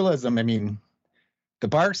 the realism, I mean, the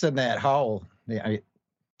barks in that howl,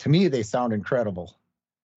 to me, they sound incredible.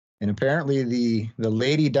 And apparently the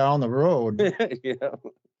lady down the road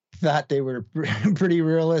thought they were pretty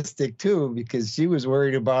realistic too, because she was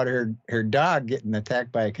worried about her dog getting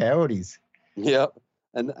attacked by coyotes. Yep.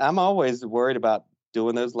 And I'm always worried about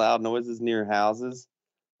doing those loud noises near houses.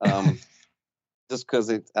 Just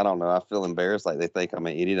because I don't know, I feel embarrassed, like they think I'm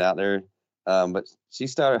an idiot out there. But she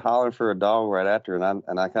started hollering for a dog right after, and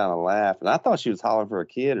I kind of laughed, and I thought she was hollering for a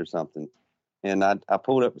kid or something. And I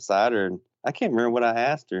pulled up beside her, and I can't remember what I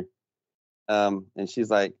asked her. And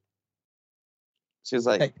she's like,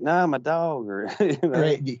 "Nah, my dog." Or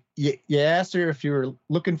Right. You asked her if you were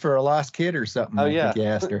looking for a lost kid or something. Oh, yeah. I think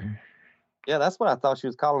you asked her. Yeah, that's what I thought she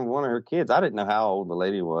was calling one of her kids. I didn't know how old the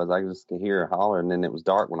lady was. I just could hear her holler, and then it was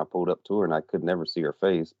dark when I pulled up to her, and I could never see her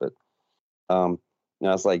face. But I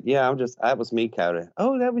was like, "Yeah, that was me, Coyote."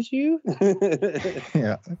 Oh, that was you?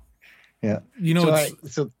 Yeah.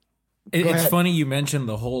 It's funny you mentioned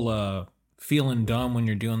the whole feeling dumb when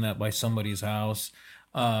you're doing that by somebody's house.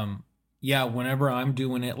 Yeah, whenever I'm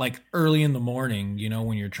doing it, like early in the morning,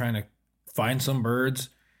 when you're trying to find some birds,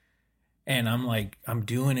 and I'm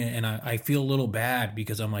doing it, and I feel a little bad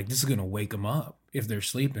because I'm like, this is going to wake them up if they're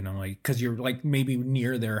sleeping. I'm like, because you're like maybe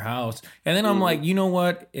near their house. And then I'm like, you know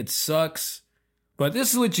what? It sucks. But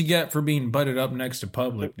this is what you get for being butted up next to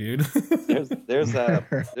public, dude. there's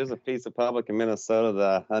a piece of public in Minnesota that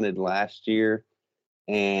I hunted last year.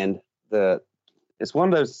 And it's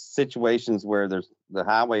one of those situations where the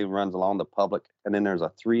highway runs along the public, and then there's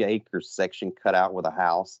a 3-acre section cut out with a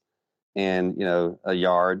house and, a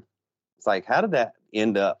yard. It's like, how did that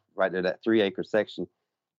end up right there, that 3-acre section?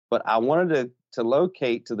 But I wanted to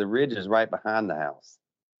locate to the ridges right behind the house.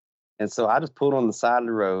 And so I just pulled on the side of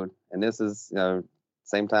the road, and this is,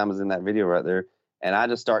 same time as in that video right there. And I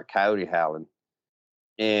just start coyote howling.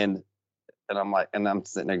 And I'm like, and I'm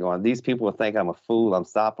sitting there going, these people will think I'm a fool. I'm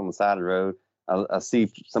stopped on the side of the road. I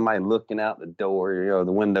see somebody looking out the door,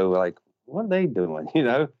 the window, like, what are they doing?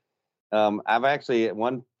 I've actually at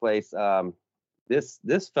one place,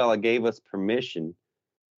 this fella gave us permission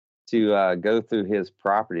to go through his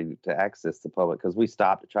property to access the public because we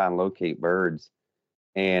stopped to try and locate birds,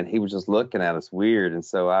 and he was just looking at us weird. And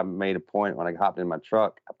so I made a point when I hopped in my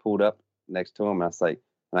truck, I pulled up next to him, and I was like,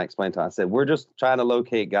 and I explained to him, I said, "We're just trying to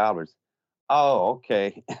locate gobblers." "Oh,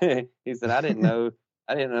 okay." He said, I didn't know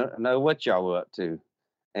what y'all were up to.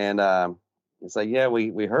 And it's like, yeah,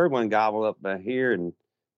 we heard one gobble up here and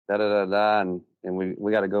da da da da, and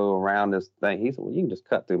we got to go around this thing. He said, "Well, you can just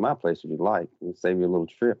cut through my place if you'd like and save you a little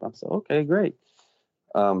trip." I said, "Okay, great."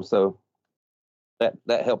 So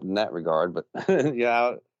that helped in that regard. But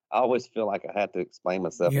yeah, I always feel like I have to explain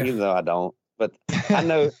myself, even though I don't. But I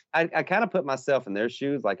know I kind of put myself in their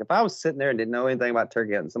shoes. Like if I was sitting there and didn't know anything about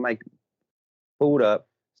turkey hunting, somebody pulled up,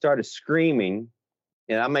 started screaming,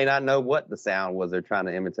 and I may not know what the sound was they're trying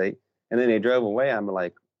to imitate, and then they drove away, I'm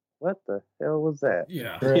like, what the hell was that?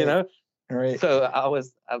 Yeah. Right. You know? Right. So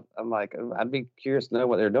I'm like, I'd be curious to know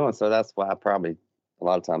what they're doing. So that's why a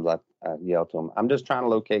lot of times I yell to them, I'm just trying to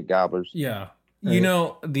locate gobblers. Yeah. Right. You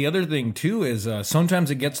know, the other thing too is sometimes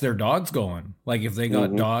it gets their dogs going. Like if they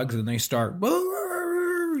got dogs and they start,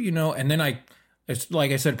 you know, and then it's like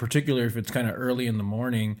I said, particularly if it's kind of early in the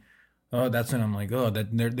morning, that's when I'm like, oh, that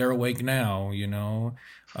they're awake now, you know.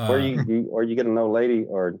 Or you get an old lady,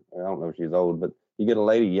 or I don't know if she's old, but you get a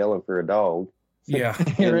lady yelling for a dog. Yeah.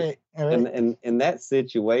 Right. And in that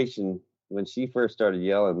situation, when she first started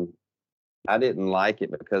yelling, I didn't like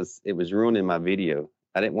it because it was ruining my video.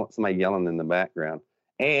 I didn't want somebody yelling in the background.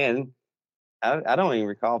 And I don't even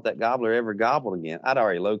recall if that gobbler ever gobbled again. I'd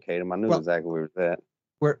already located him. I knew exactly where it was at.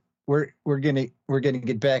 We're gonna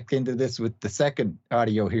get back into this with the second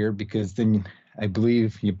audio here, because then I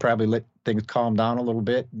believe you probably let things calm down a little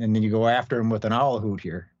bit, and then you go after him with an owl hoot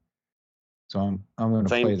here. So I'm going to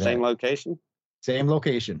play that. Same location. Same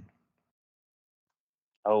location.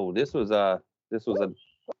 Oh, this was a.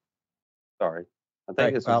 Sorry, I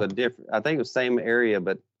think this was a different. I think it was same area,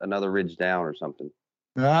 but another ridge down or something.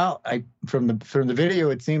 Well, from the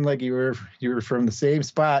video, it seemed like you were from the same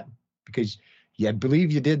spot, because I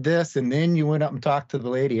believe you did this, and then you went up and talked to the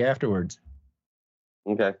lady afterwards.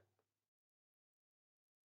 Okay.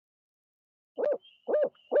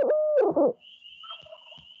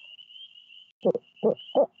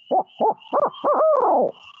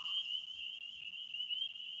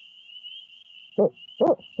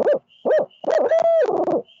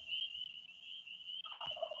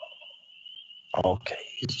 Okay,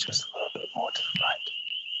 it's just a little bit more to the right.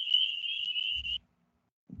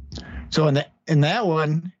 So in that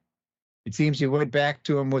one, it seems you went back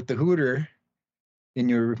to him with the hooter, and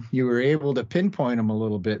you were able to pinpoint him a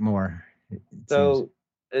little bit more. So,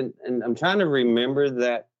 and I'm trying to remember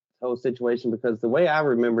that whole situation, because the way I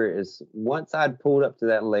remember it is once I'd pulled up to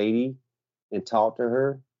that lady and talked to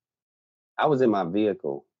her, I was in my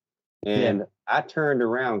vehicle, and I turned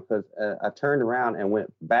around and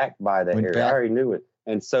went back by that area. I already knew it.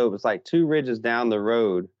 And so it was like 2 ridges down the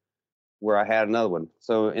road where I had another one.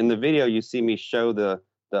 So in the video, you see me show the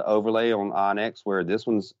overlay on Onyx where this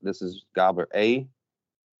is Gobbler A.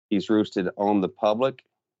 He's roosted on the public,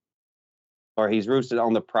 or he's roosted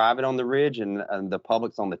on the private on the ridge, and the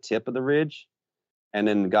public's on the tip of the ridge. And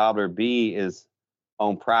then Gobbler B is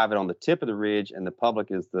on private on the tip of the ridge, and the public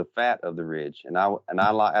is the fat of the ridge. And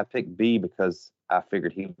I picked B because I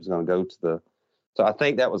figured he was going to go to the. So I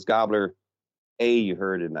think that was Gobbler A you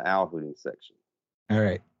heard in the owl hooting section. All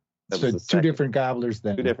right. So 2 different gobblers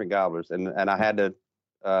then. 2 different gobblers, and I had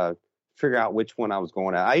to figure out which one I was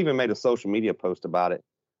going at. I even made a social media post about it.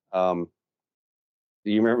 Do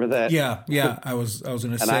you remember that? Yeah. I was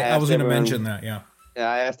going to say, I was going to mention that. Yeah.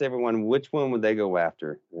 I asked everyone which one would they go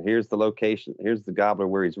after. Here's the location. Here's the gobbler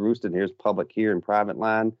where he's roosted. Here's public here in private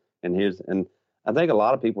line. And I think a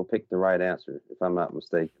lot of people picked the right answer, if I'm not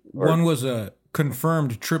mistaken. One was a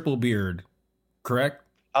confirmed triple beard, correct?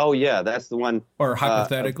 Oh yeah, that's the one. Or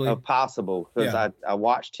hypothetically, possible, because I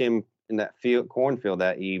watched him in that cornfield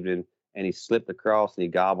that evening, and he slipped across and he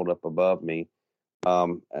gobbled up above me. A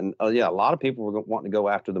lot of people were wanting to go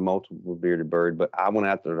after the multiple bearded bird, but I went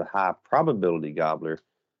after the high probability gobbler,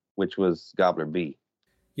 which was Gobbler B.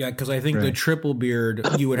 Yeah, because I think the triple beard,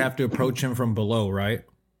 you would have to approach him from below, right?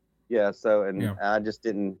 Yeah. So, I just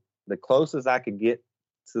didn't. The closest I could get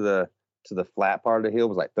to the flat part of the hill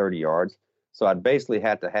was like 30 yards. So I basically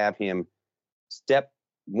had to have him step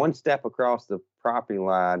across the property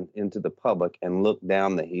line into the public and look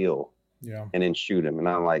down the hill, and then shoot him. And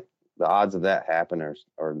I'm like, the odds of that happen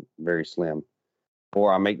are very slim.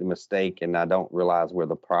 Or I make the mistake and I don't realize where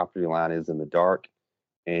the property line is in the dark,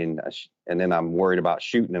 and then I'm worried about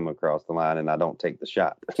shooting him across the line, and I don't take the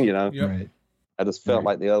shot. You know, Yep. Right. I just felt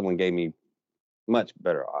like the other one gave me much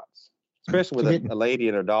better odds, especially with a lady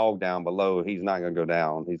and her dog down below. He's not going to go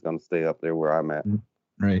down. He's going to stay up there where I'm at.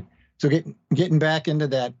 Right. So getting back into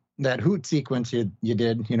that hoot sequence you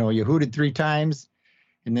did, you hooted 3 times,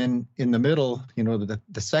 and then in the middle,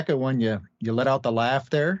 the second one you let out the laugh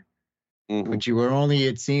there, but you were only,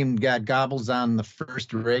 it seemed, got gobbles on the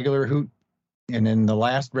first regular hoot, and then the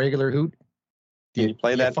last regular hoot. Can you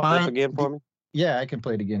play that clip again for me? Yeah, I can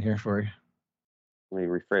play it again here for you. Let me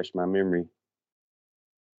refresh my memory.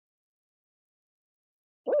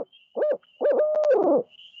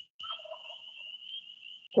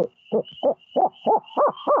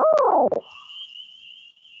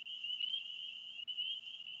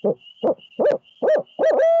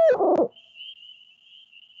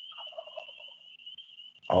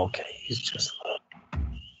 Okay, he's just.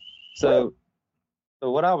 So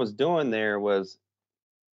what I was doing there was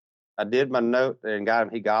I did my note and got him.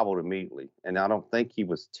 He gobbled immediately, and I don't think he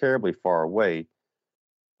was terribly far away,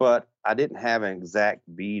 but I didn't have an exact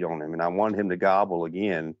bead on him, and I wanted him to gobble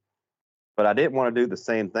again, but I didn't want to do the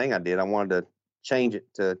same thing I did. I wanted to change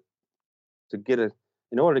it to get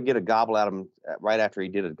in order to get a gobble out of him right after he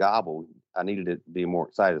did a gobble. I needed it to be more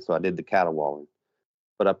excited, so I did the caterwauling,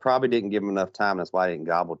 but I probably didn't give him enough time. That's why I didn't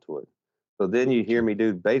gobble to it. So then you hear me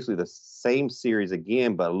do basically the same series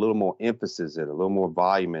again, but a little more emphasis in it, a little more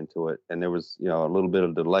volume into it. And there was, a little bit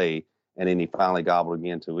of delay, and then he finally gobbled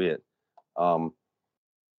again to it.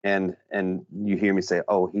 And you hear me say,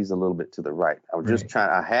 "Oh, he's a little bit to the right." I was just trying.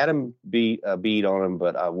 I had him beat a bead on him,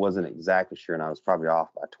 but I wasn't exactly sure, and I was probably off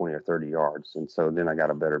by 20 or 30 yards. And so then I got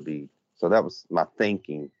a better bead. So that was my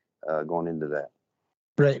thinking going into that.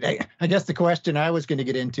 Right. I guess the question I was going to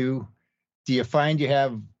get into: do you find you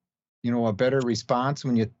have, a better response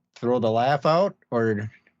when you throw the laugh out, or,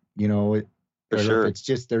 Sure. if it's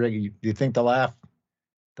just the regular? Do you think the laugh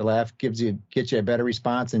gets you a better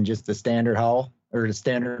response than just the standard howl or the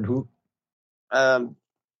standard hoot? The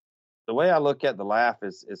way I look at the laugh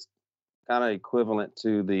is kind of equivalent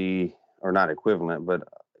to or not equivalent, but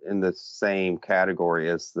in the same category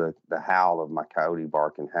as the howl of my coyote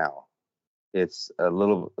bark and howl. It's a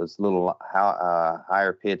little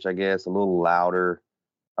higher pitch, I guess, a little louder.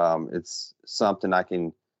 It's something I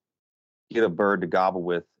can get a bird to gobble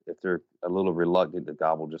with if they're a little reluctant to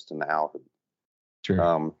gobble just an owl.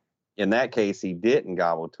 Sure. In that case, he didn't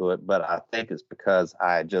gobble to it, but I think it's because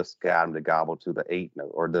I just got him to gobble to the 8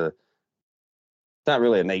 note, or it's not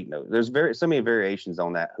really an 8 note. There's so many variations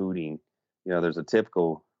on that hooting. There's a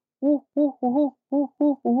typical woo, woo, woo, woo,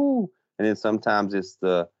 woo, woo, and then sometimes it's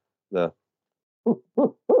the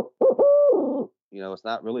it's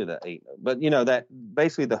not really the 8 note, but that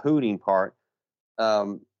basically the hooting part.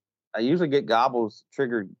 I usually get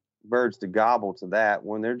triggered birds to gobble to that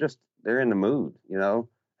when they're in the mood,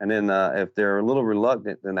 and then if they're a little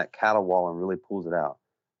reluctant, then that caterwauling really pulls it out.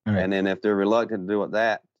 Right. And then if they're reluctant to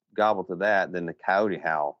do gobble to that, then the coyote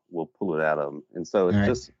howl will pull it out of them. And so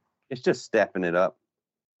it's just stepping it up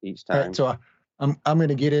each time. Right, so I'm going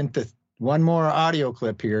to get into one more audio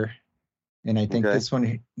clip here. And I think this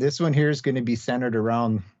one here is going to be centered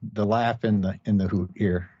around the laugh and the hoot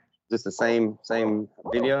here. Is this the same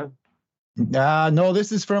video? No,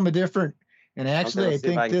 this is from a different. And actually, I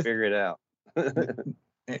think I can figure it out.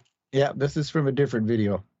 Yeah, this is from a different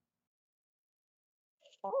video.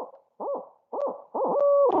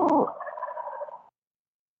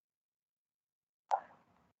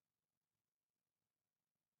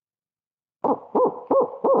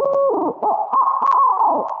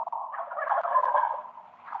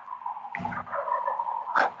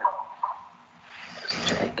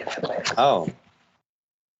 Oh,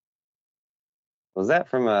 was that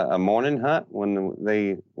from a morning hunt when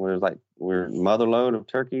we're mother load of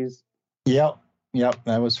turkeys? Yep.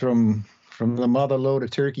 That was from the mother load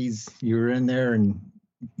of turkeys. You were in there, and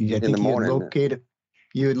you had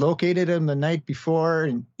located them the night before,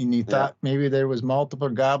 and you thought maybe there was multiple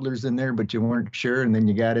gobblers in there, but you weren't sure. And then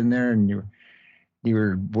you got in there, and you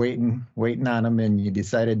were waiting on them, and you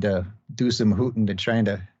decided to do some hooting to try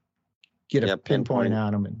to get a pinpoint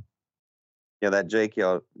on them. And that Jake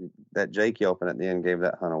yelping at the end gave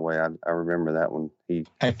that hunt away. I remember that one.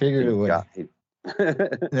 I figured it would.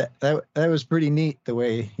 that was pretty neat, the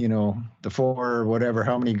way the 4 or whatever,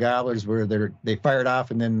 how many gobblers were there. They fired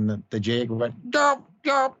off, and then the Jake went yelp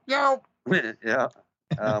yelp yelp. Yeah.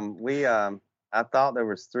 I thought there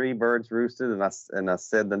was 3 birds roosted, and I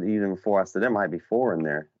said that even before, I said there might be 4 in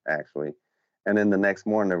there actually, and then the next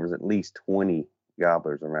morning there was at least 20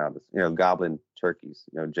 gobblers around us. Gobbling turkeys,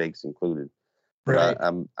 Jake's included. Right.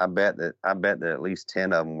 I bet that at least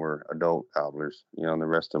 10 of them were adult gobblers, and the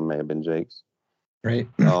rest of them may have been jakes. Right.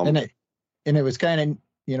 And it was kind of,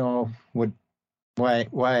 why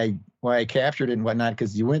I captured it and whatnot,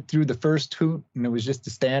 because you went through the first hoot and it was just a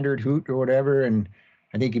standard hoot or whatever, and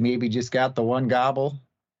I think you maybe just got the one gobble,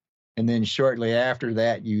 and then shortly after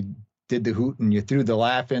that you did the hoot and you threw the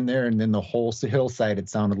laugh in there, and then the whole hillside, it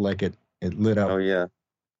sounded like it lit up. Oh yeah,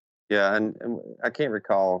 and I can't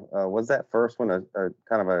recall. Was that first one a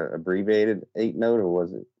kind of a abbreviated 8-note, or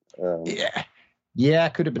was it? Yeah,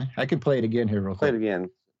 it could have been. I can play it again here real quick. Play it again,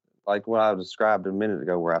 like what I described a minute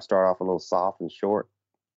ago, where I start off a little soft and short.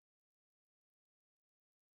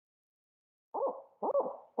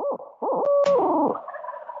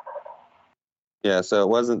 Yeah, so it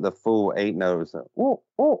wasn't the full 8 notes.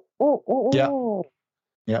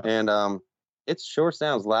 Yeah. And it sure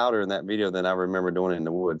sounds louder in that video than I remember doing it in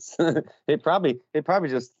the woods. It probably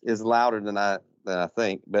just is louder than I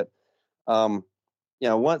think. But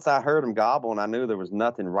once I heard them gobble and I knew there was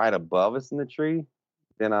nothing right above us in the tree,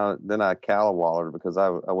 then I callawallered, because I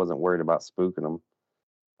wasn't worried about spooking them,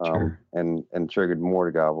 Sure. and triggered more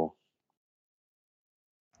to gobble.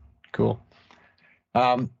 Cool.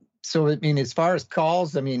 So, I mean, as far as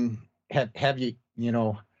calls, I mean, have you,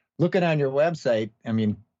 looking on your website, I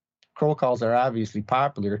mean, crow calls are obviously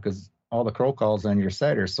popular because all the crow calls on your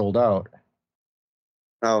site are sold out.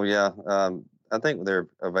 Oh, yeah. I think they're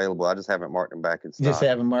available. I just haven't marked them back in stock. Just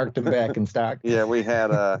haven't marked them back in stock. Yeah, we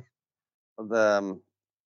had the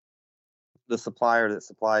supplier that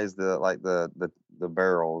supplies the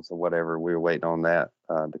barrels or whatever. We were waiting on that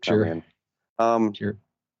to come in. Sure.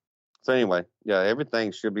 So anyway, yeah,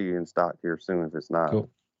 everything should be in stock here soon if it's not. Cool.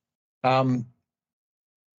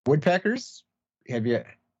 Woodpeckers, have you,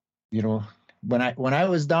 when I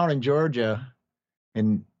was down in Georgia,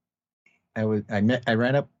 and met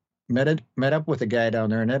up with a guy down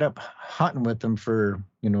there and ended up hunting with him for,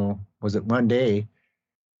 was it one day?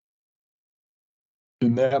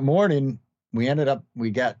 And that morning we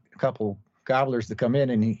got a couple gobblers to come in,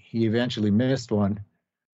 and he eventually missed one.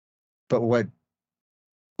 But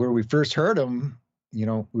where we first heard him, we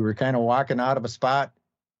were kind of walking out of a spot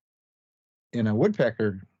and a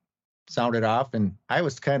woodpecker sounded off, and I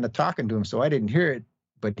was kind of talking to him, so I didn't hear it,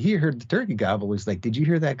 but he heard the turkey gobble. He's like, "Did you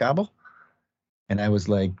hear that gobble?" And I was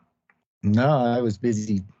like, "No, I was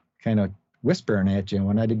busy kind of whispering at you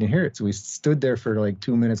when I didn't hear it." So we stood there for like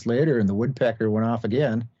 2 minutes later, and the woodpecker went off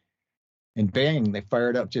again, and bang, they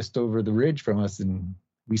fired up just over the ridge from us, and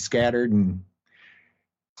we scattered and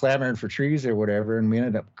clamoring for trees or whatever, and we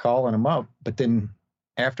ended up calling them up. But then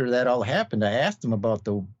after that all happened, I asked him about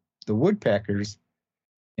the woodpeckers,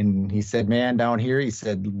 and he said, "Man, down here," he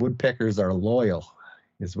said, "woodpeckers are loyal,"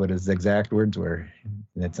 is what his exact words were.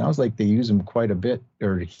 And it sounds like they use them quite a bit,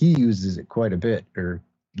 or he uses it quite a bit, or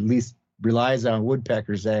at least relies on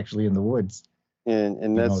woodpeckers actually in the woods,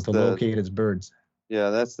 and that's to locate his birds. Yeah,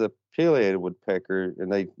 that's the pileated woodpecker,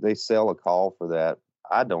 and they sell a call for that.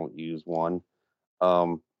 I don't use one.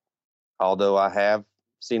 Although I have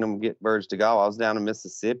seen them get birds to gobble. I was down in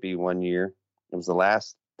Mississippi one year. It was the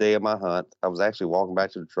last day of my hunt. I was actually walking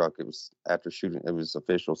back to the truck. It was after shooting. It was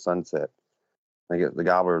official sunset. The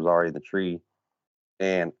gobbler was already in the tree.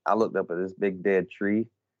 And I looked up at this big dead tree,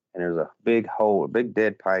 and there's a big hole, a big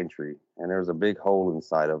dead pine tree. And there was a big hole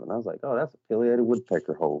inside of it. And I was like, "Oh, that's a pileated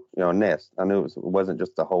woodpecker hole, a nest." I knew it wasn't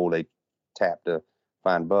just a hole they tapped to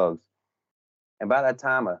find bugs. And by that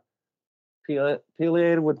time, a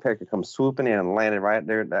pileated woodpecker comes swooping in and landed right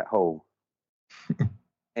there at that hole.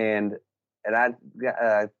 and I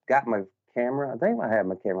got my camera. I think I had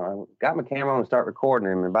my camera. I got my camera on and start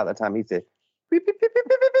recording him. And by that time, he said, "Beep, beep, beep, beep,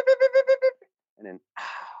 beep, beep, beep, beep, beep, beep." And then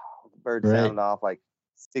the bird sounded off like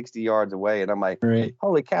 60 yards away. And I'm like,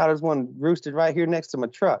 "Holy cow, there's one roosted right here next to my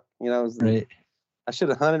truck." I should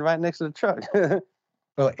have hunted right next to the truck.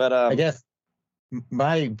 Well, but I guess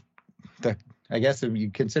I guess if you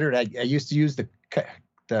consider it, I used to use I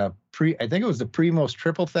think it was the Primos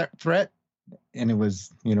triple threat, and it was,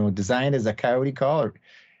 designed as a coyote call.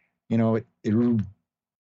 It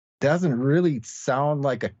doesn't really sound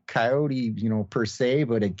like a coyote, per se,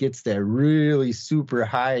 but it gets that really super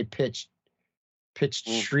high pitched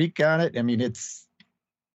shriek on it. I mean, it's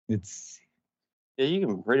yeah, you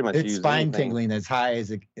can pretty much use spine tingling as high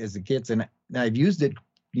as it gets, and I've used it,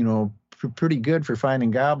 pretty good for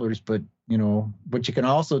finding gobblers. But what you can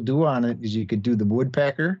also do on it is you could do the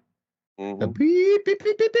woodpecker, the beep, beep,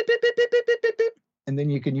 beep, beep, beep, beep, beep, beep, beep, beep, beep, and then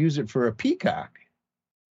you can use it for a peacock.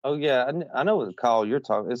 Oh yeah, I know what the call you're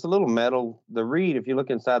talking. It's a little metal. The reed, if you look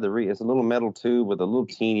inside the reed, it's a little metal tube with a little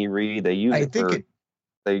teeny reed. They use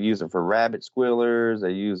They use it for rabbit squealers.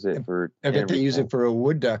 They use it for. I bet they use it for a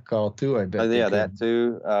wood duck call too. I bet. Yeah, that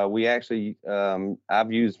too. We actually,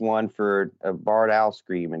 I've used one for a barred owl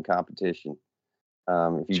scream in competition.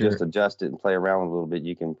 If you just adjust it and play around a little bit,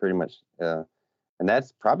 you can pretty much. And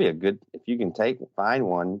that's probably a good. If you can find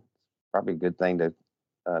one, probably a good thing to.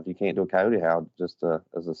 If you can't do a coyote howl, just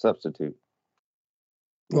as a substitute.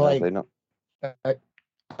 Well,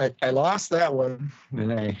 I lost that one,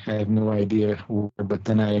 and I have no idea where. But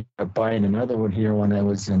then I ended up buying another one here when I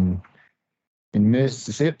was in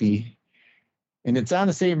Mississippi, and it's on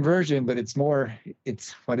the same version, but it's more.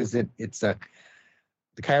 It's what is it? It's the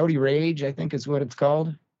Coyote Rage, I think is what it's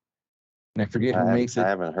called, and I forget who makes it. I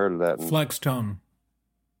haven't heard of that. Flex Tone.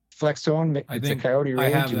 It's a Coyote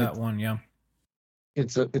Rage. I have that one. Yeah.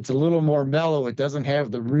 It's a little more mellow. It doesn't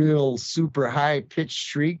have the real super high pitched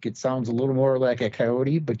shriek. It sounds a little more like a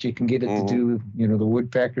coyote, but you can get it to do, the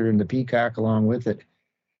woodpecker and the peacock along with it.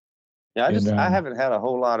 Yeah, I haven't had a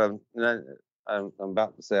whole lot of. I'm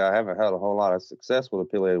about to say I haven't had a whole lot of success with a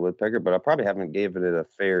pileated woodpecker, but I probably haven't given it a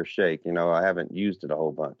fair shake. I haven't used it a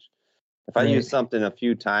whole bunch. If I use something a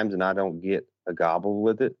few times and I don't get a gobble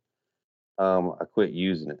with it, I quit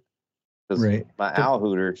using it. Because my owl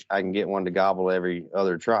hooter, I can get one to gobble every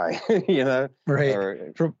other try,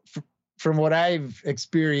 Right. From what I've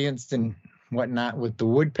experienced and whatnot with the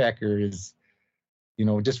woodpecker is,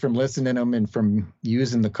 just from listening to them and from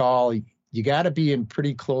using the call, you got to be in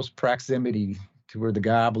pretty close proximity to where the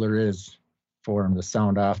gobbler is for them to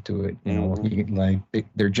sound off to it.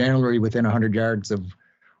 They're generally within 100 yards of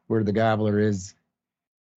where the gobbler is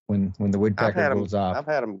when the woodpecker goes off. I've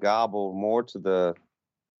had them gobble more to the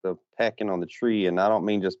pecking on the tree, and I don't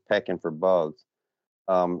mean just pecking for bugs.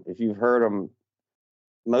 If you've heard them,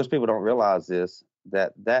 most people don't realize this,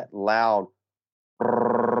 that loud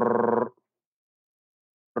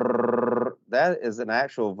that is an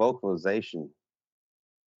actual vocalization,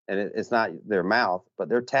 and it's not their mouth, but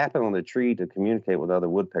they're tapping on the tree to communicate with other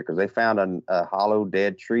woodpeckers. They found a hollow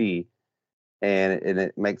dead tree, and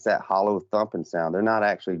it makes that hollow thumping sound. They're not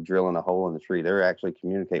actually drilling a hole in the tree. They're actually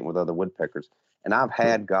communicating with other woodpeckers. And I've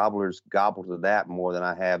had gobblers gobble to that more than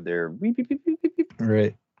I have their beep, beep, beep, beep, beep.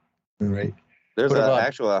 Right. There's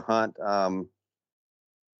a hunt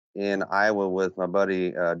in Iowa with my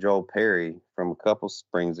buddy Joel Perry from a couple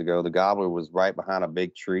springs ago. The gobbler was right behind a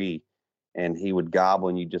big tree, and he would gobble,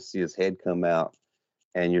 and you just see his head come out.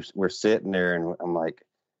 And we're sitting there, and I'm like,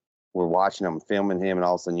 we're watching him, filming him, and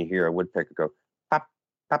all of a sudden you hear a woodpecker go pop,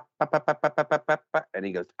 pop, pop, pop, pop, pop, pop, pop, pop, and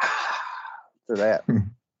he goes to that.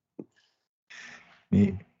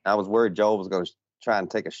 I was worried Joel was going to try and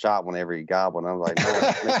take a shot whenever he gobbled. And I was like,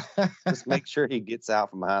 no, just make sure he gets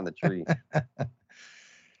out from behind the tree.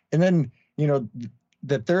 And then,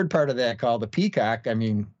 the third part of that call, the peacock, I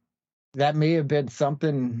mean, that may have been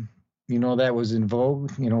something, that was in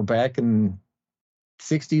vogue, back in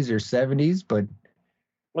 60s or 70s. But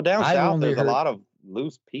well, down south, there's a lot of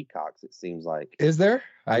loose peacocks, it seems like. Is there?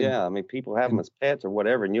 Yeah, I mean, people have them as pets or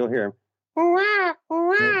whatever, and you'll hear them.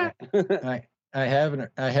 I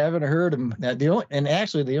haven't heard them.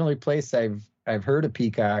 The only place I've heard a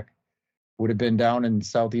peacock would have been down in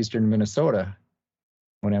southeastern Minnesota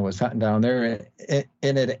when I was hunting down there,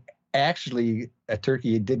 and it actually a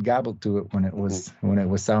turkey did gobble to it when it was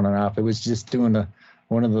sounding off. It was just doing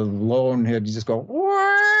one of the lone head. You just go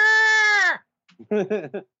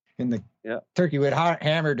and the turkey would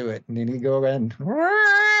hammer to it, and then he'd go around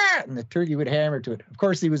and the turkey would hammer to it. Of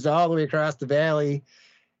course, he was all the way across the valley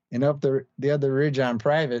and up the other ridge on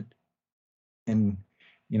private, and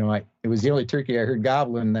it was the only turkey I heard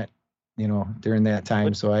gobbling that during that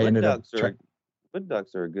time. So I ended up. Wood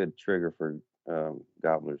ducks are a good trigger for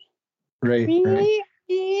gobblers. Right.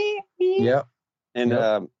 Yep. And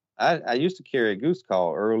I used to carry a goose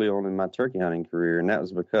call early on in my turkey hunting career, and that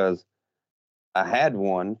was because I had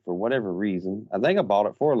one for whatever reason. I think I bought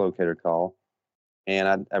it for a locator call,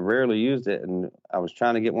 and I rarely used it. And I was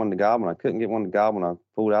trying to get one to gobble, and I couldn't get one to gobble. And I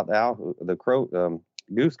pulled out the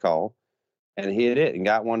goose call, and hit it, and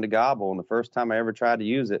got one to gobble. And the first time I ever tried to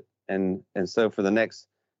use it, and so for the next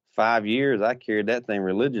 5 years, I carried that thing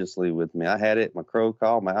religiously with me. I had it, my crow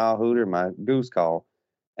call, my owl hooter, my goose call.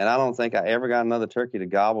 And I don't think I ever got another turkey to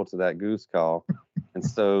gobble to that goose call. And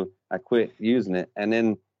so I quit using it. And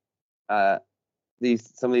then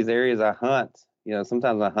some of these areas I hunt,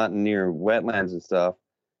 sometimes I hunt near wetlands and stuff,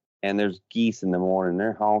 and there's geese in the morning.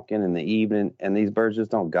 They're honking in the evening, and these birds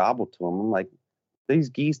just don't gobble to them. I'm like, these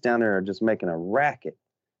geese down there are just making a racket,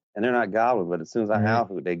 and they're not gobbling. But as soon as I owl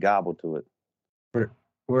hoot, they gobble to it.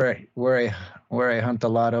 Where I hunt a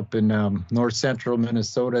lot up in north central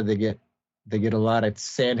Minnesota, they get a lot of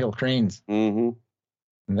sandhill cranes. Mm-hmm.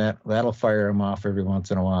 And that'll fire them off every once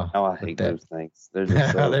in a while. Oh, I hate those things. They're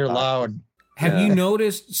just so they're obnoxious. loud. Have you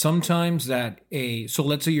noticed sometimes that so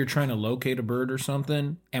let's say you're trying to locate a bird or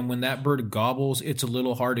something, and when that bird gobbles, it's a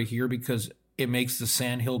little hard to hear because it makes the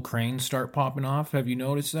sandhill cranes start popping off? Have you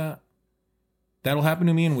noticed that? That'll happen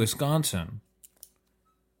to me in Wisconsin.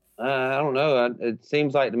 I don't know. It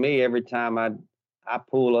seems like to me every time I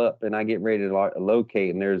pull up and I get ready to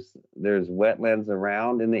locate, and there's wetlands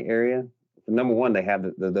around in the area. Number one, they have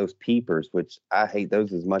those peepers, which I hate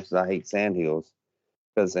those as much as I hate sandhills,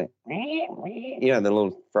 because the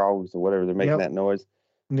little frogs or whatever, they're making that noise.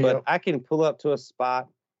 Yep. But I can pull up to a spot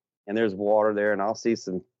and there's water there, and I'll see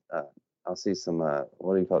some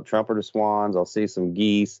what do you call it, trumpeter swans. I'll see some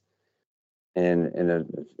geese and a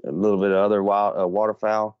little bit of other wild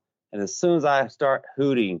waterfowl. And as soon as I start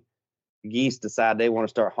hooting, geese decide they want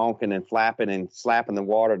to start honking and flapping and slapping the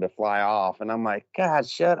water to fly off. And I'm like, God,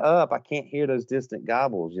 shut up. I can't hear those distant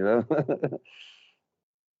gobbles,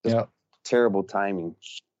 Yeah. Terrible timing,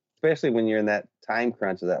 especially when you're in that time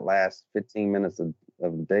crunch of that last 15 minutes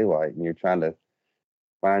of daylight and you're trying to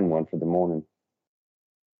find one for the morning.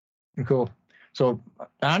 Cool. So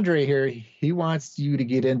Andre here, he wants you to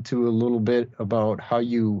get into a little bit about how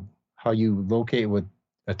you locate with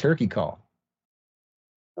a turkey call.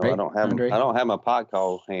 Right? I don't have my pot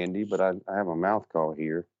call handy, but I have a mouth call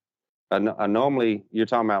here. I normally, you're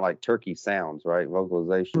talking about like turkey sounds, right?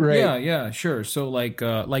 Vocalization. Right. Yeah, sure. So like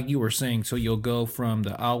you were saying, so you'll go from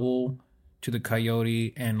the owl to the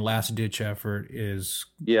coyote, and last ditch effort is.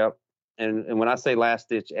 Yep. And when I say last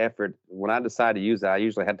ditch effort, when I decide to use it, I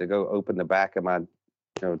usually have to go open the back of my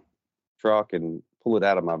truck and pull it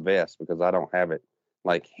out of my vest because I don't have it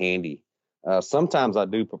like handy. Sometimes I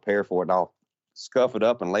do prepare for it, and I'll scuff it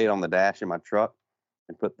up and lay it on the dash in my truck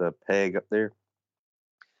and put the peg up there.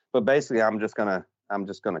 But basically, I'm just gonna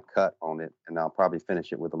cut on it, and I'll probably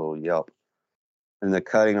finish it with a little yelp. And the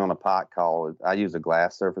cutting on a pot call, I use a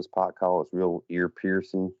glass surface pot call. It's real ear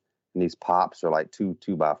piercing, and these pops are like two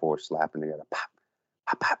 2x4 slapping together, pop,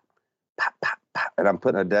 pop, pop, pop, pop, pop. And I'm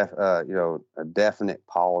putting a definite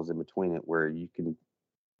pause in between it where you can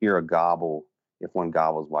hear a gobble if one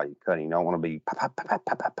gobbles while you're cutting. You don't want to be pop, pop, pop, pop,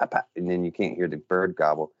 pop, pop, pop, pop, and then you can't hear the bird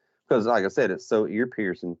gobble because, like I said, it's so ear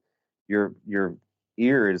piercing. Your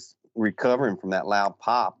ear is recovering from that loud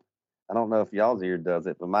pop. I don't know if y'all's ear does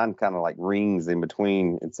it, but mine kind of like rings in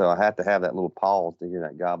between, and so I have to have that little pause to hear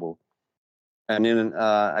that gobble. And then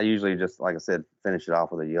I usually just, like I said, finish it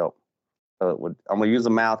off with a yelp. So I'm gonna use a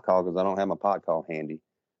mouth call because I don't have my pot call handy,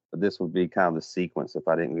 but this would be kind of the sequence if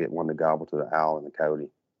I didn't get one to gobble to the owl and the coyote.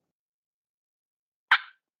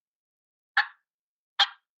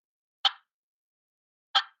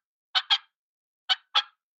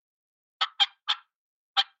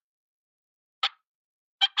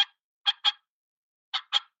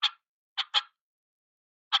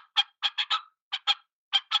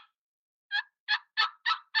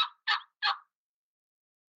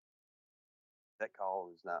 That call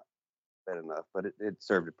is not bad enough, but it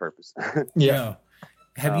served a purpose. Yeah.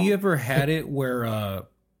 Have you ever had it where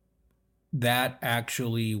that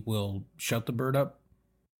actually will shut the bird up?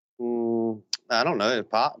 I don't know,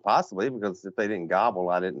 possibly, because if they didn't gobble,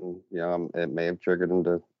 I didn't, it may have triggered them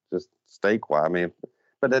to just stay quiet. I mean,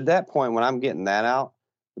 but at that point, when I'm getting that out,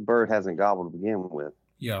 the bird hasn't gobbled to begin with.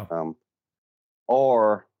 Yeah.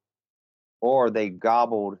 Or they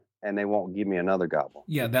gobbled and they won't give me another gobble.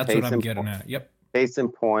 Yeah, that's what I'm getting at. Yep. Case in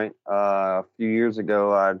point, a few years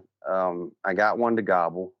ago, I got one to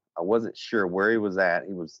gobble. I wasn't sure where he was at.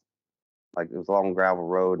 He was it was along gravel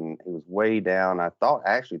road, and he was way down. I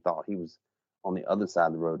actually thought he was on the other side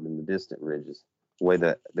of the road in the distant ridges, the way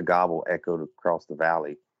the gobble echoed across the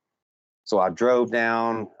valley. So I drove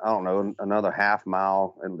down, I don't know, another half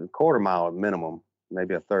mile and a quarter mile at minimum,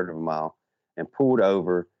 maybe a third of a mile, and pulled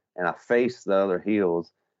over, and I faced the other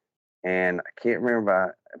hills. And I can't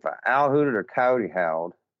remember if I owl hooted or coyote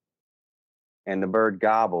howled, and the bird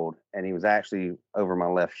gobbled, and he was actually over my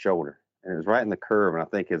left shoulder. And it was right in the curve, and I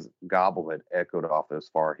think his gobble had echoed off those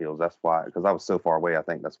far hills. That's why, because I was so far away, I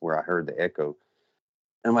think that's where I heard the echo.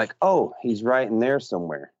 And I'm like, oh, he's right in there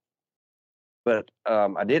somewhere. But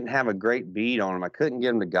I didn't have a great beat on him. I couldn't get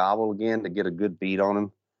him to gobble again to get a good beat on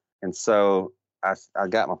him. And so I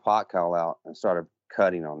got my pot call out and started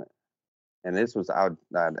cutting on it. And this was, I'd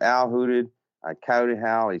owl hooted, I coyote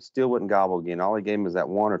howl. He still wouldn't gobble again. All he gave me was that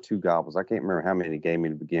one or two gobbles. I can't remember how many he gave me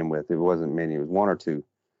to begin with. It wasn't many. It was one or two.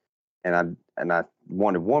 And I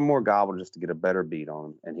wanted one more gobble just to get a better beat on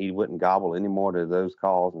him. And he wouldn't gobble any more to those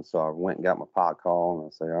calls. And so I went and got my pot call, and I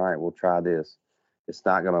said, all right, we'll try this. It's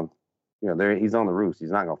not going to, he's on the roost. He's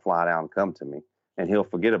not going to fly down and come to me. And he'll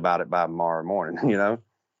forget about it by tomorrow morning,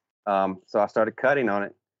 So I started cutting on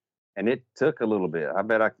it, and it took a little bit. I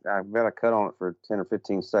bet I cut on it for 10 or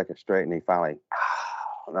 15 seconds straight, and he finally,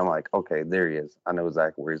 and I'm like, okay, there he is. I know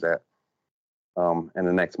exactly where he's at. And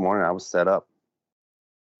the next morning I was set up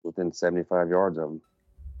within 75 yards of him.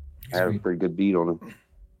 I had a pretty good beat on him.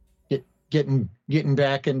 Getting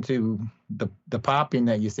back into the popping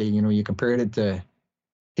that you say, you compared it to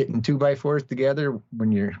hitting 2x4s together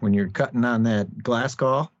when you're cutting on that glass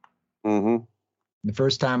call. Mm-hmm. The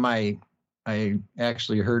first time I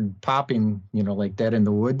actually heard popping, like that in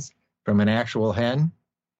the woods from an actual hen.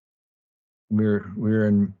 We were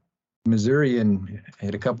in Missouri, and I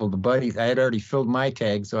had a couple of the buddies. I had already filled my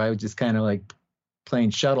tag, so I was just kind of like playing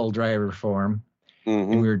shuttle driver for him.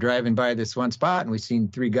 Mm-hmm. And we were driving by this one spot, and we seen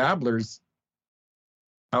 3 gobblers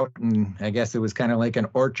out, and I guess it was kind of like an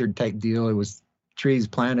orchard type deal. It was trees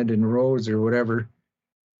planted in rows or whatever.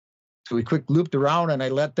 So we quick looped around, and I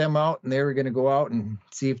let them out, and they were going to go out and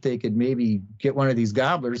see if they could maybe get one of these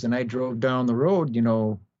gobblers. And I drove down the road,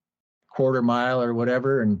 quarter mile or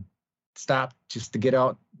whatever, and stopped just to get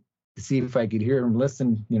out to see if I could hear them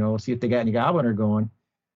listen, see if they got any gobbler going.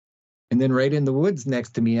 And then right in the woods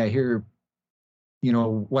next to me, I hear,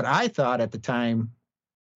 what I thought at the time,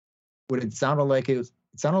 it sounded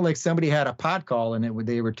like somebody had a pot call, and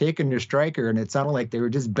they were taking their striker, and it sounded like they were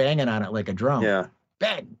just banging on it like a drum. Yeah.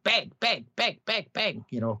 Bang, bang, bang, bang, bang, bang,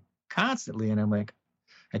 constantly. And I'm like,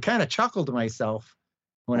 I kind of chuckled to myself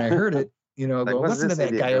when I heard it, Like, go, listen to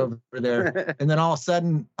that guy over there. And then all of a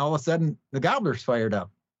sudden, the gobblers fired up.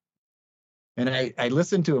 And I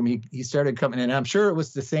listened to him. He started coming in. I'm sure it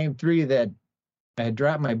was the same 3 that I had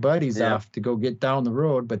dropped my buddies off to go get down the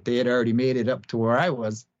road, but they had already made it up to where I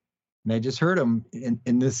was. And I just heard him,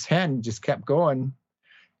 and this hen just kept going,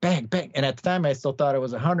 bang, bang. And at the time, I still thought it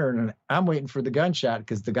was a hunter, and I'm waiting for the gunshot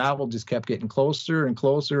because the gobble just kept getting closer and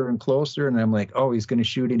closer and closer. And I'm like, oh, he's going to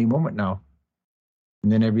shoot any moment now.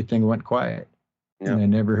 And then everything went quiet. Yeah. And I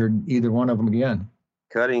never heard either one of them again.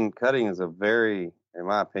 Cutting is a very, in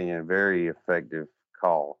my opinion, very effective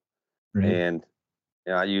call. Right. And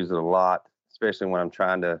I use it a lot, especially when I'm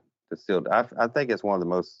trying to seal. I think it's one of the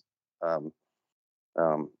most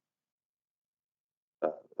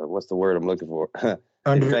what's the word I'm looking for?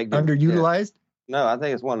 Underutilized? No, I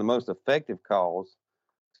think it's one of the most effective calls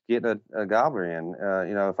to get a gobbler in.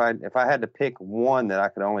 If I had to pick one that I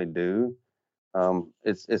could only do,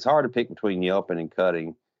 it's hard to pick between yelping and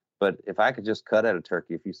cutting. But if I could just cut at a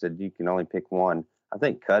turkey, if you said you can only pick one, I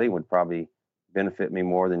think cutting would probably benefit me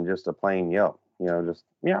more than just a plain yelp. Just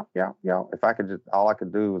meow, meow, meow. If I could all I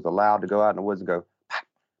could do was allowed to go out in the woods and go,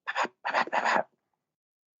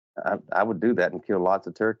 I would do that and kill lots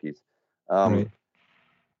of turkeys. Right.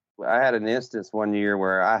 I had an instance one year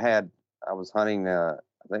where I was hunting, I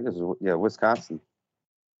think it was Wisconsin,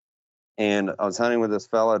 and I was hunting with this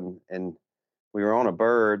fella, and we were on a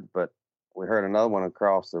bird, but we heard another one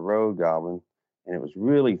across the road gobbling, and it was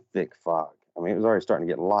really thick fog. I mean, it was already starting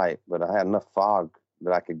to get light, but I had enough fog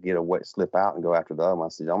that I could get slip out and go after the other one. I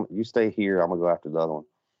said, you stay here, I'm going to go after the other one.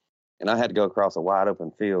 And I had to go across a wide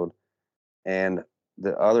open field. And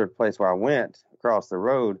the other place where I went, across the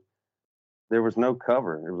road, there was no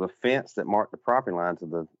cover. There was a fence that marked the property line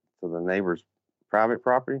to the neighbor's private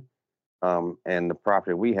property, and the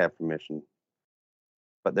property we have permission.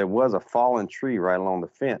 But there was a fallen tree right along the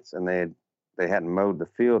fence, and they hadn't mowed the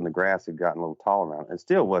field, and the grass had gotten a little taller around it. And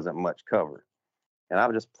still wasn't much cover. And I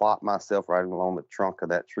would just plop myself right along the trunk of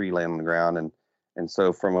that tree laying on the ground. And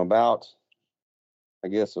so from about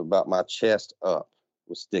my chest up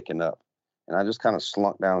was sticking up. And I just kind of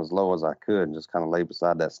slunk down as low as I could and just kind of lay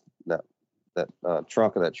beside that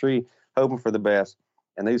trunk of that tree, hoping for the best.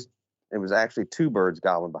 And it was actually 2 birds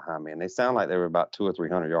gobbling behind me. And they sound like they were about 200 or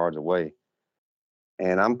 300 yards away.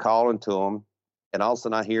 And I'm calling to them. And all of a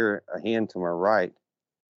sudden I hear a hen to my right.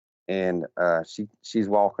 And she's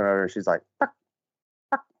walking over and she's like, "Buck,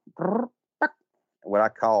 buck, brr, buck." What I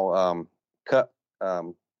call cut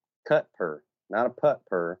purr, not a putt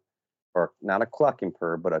purr, or not a clucking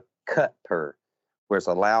purr, but a cut purr, where it's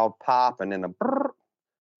a loud pop and then a brr,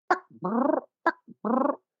 buck, brr, buck,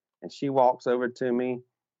 brr. And she walks over to me,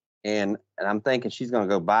 and I'm thinking she's going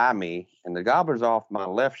to go by me, and the gobbler's off my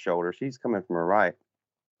left shoulder. She's coming from her right.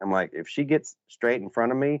 I'm like, if she gets straight in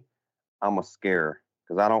front of me, I'm going to scare her,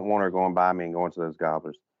 because I don't want her going by me and going to those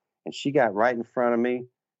gobblers. And she got right in front of me,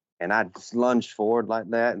 and I just lunged forward like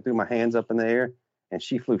that and threw my hands up in the air, and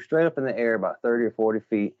she flew straight up in the air about 30 or 40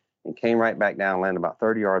 feet and came right back down and landed about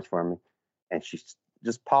 30 yards from me. And she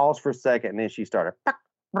just paused for a second, and then she started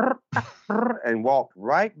and walked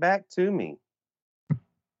right back to me.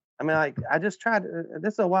 I mean, I just tried.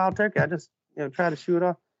 This is a wild turkey. I just tried to shoot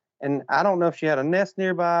off, And I don't know if she had a nest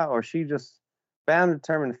nearby or she just bound and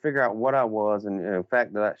determined to figure out what I was. And in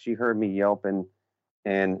fact, that she heard me yelping,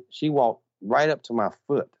 and she walked right up to my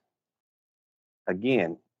foot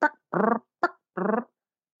again.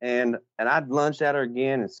 And I'd lunged at her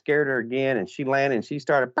again and scared her again, and she landed and she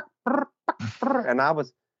started, and I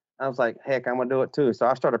was like, heck, I'm gonna do it too. So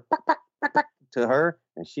I started to her,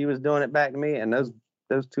 and she was doing it back to me, and those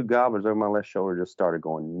two gobblers over my left shoulder just started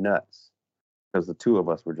going nuts because the two of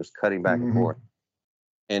us were just cutting back and forth.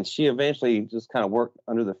 And she eventually just kind of worked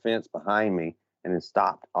under the fence behind me and then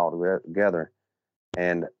stopped altogether.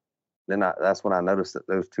 And then that's when I noticed that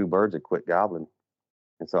those two birds had quit gobbling.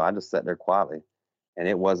 And so I just sat there quietly. And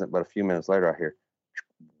it wasn't but a few minutes later I hear,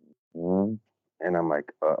 and I'm like,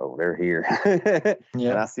 uh-oh, they're here.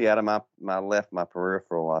 And I see out of my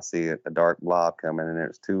peripheral, I see a dark blob coming, and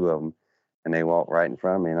there's two of them. And they walked right in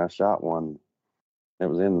front of me, and I shot one. It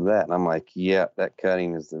was into that. And I'm like, yeah, that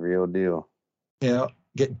cutting is the real deal. Yeah,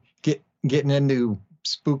 getting into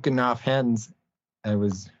spooking off hens.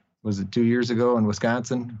 Was it 2 years ago in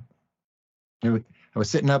Wisconsin? I was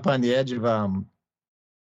sitting up on the edge of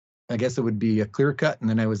I guess it would be a clear cut, and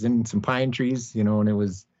then I was in some pine trees, and it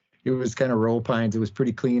was kind of roll pines. It was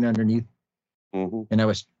pretty clean underneath.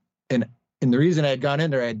 And and the reason I had gone in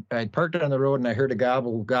there, I'd parked on the road, and I heard a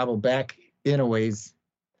gobble back in a ways.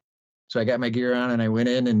 So I got my gear on and I went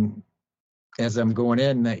in, and as I'm going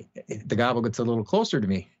in, the gobble gets a little closer to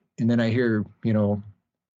me, and then I hear, I'm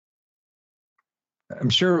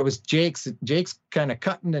sure it was Jake's kind of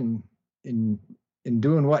cutting and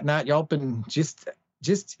doing whatnot, yelping just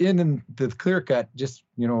in the clear cut, just,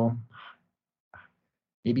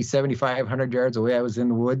 maybe 7,500 yards away. I was in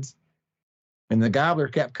the woods, and the gobbler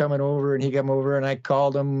kept coming over, and he came over, and I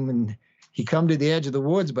called him, and he come to the edge of the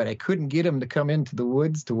woods, but I couldn't get him to come into the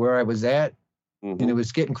woods to where I was at. And it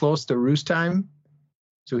was getting close to roost time.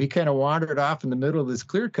 So he kind of wandered off in the middle of this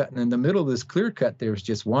clear cut. And in the middle of this clear cut, there was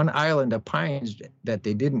just one island of pines that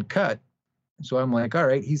they didn't cut. So I'm like, all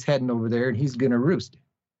right, he's heading over there and he's going to roost.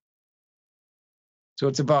 So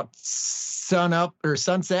it's about sunup or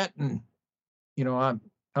sunset. And,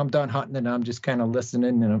 I'm done hunting, and I'm just kind of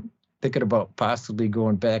listening, and I'm thinking about possibly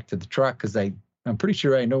going back to the truck because I'm pretty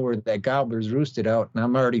sure I know where that gobbler's roosted out, and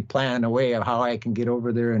I'm already planning a way of how I can get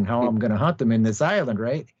over there and how I'm going to hunt them in this island,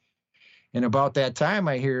 right? And about that time,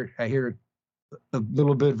 I hear a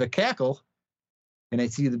little bit of a cackle, and I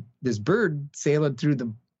see this bird sailing through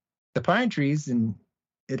the pine trees, and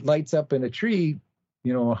it lights up in a tree,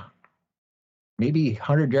 maybe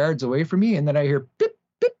 100 yards away from me, and then I hear pip,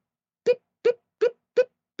 pip, pip, pip, pip, pip,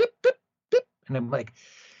 pip, pip, pip, and I'm like,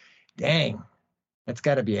 dang, that's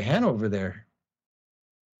got to be a hen over there.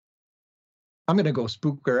 I'm going to go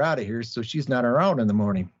spook her out of here so she's not around in the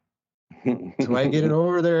morning. So I get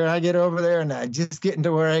over there, and I just get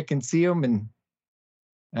into where I can see them, and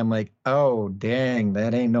I'm like, oh, dang,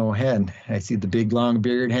 that ain't no hen. I see the big long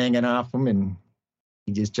beard hanging off him, and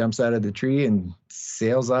he just jumps out of the tree and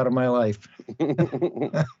sails out of my life.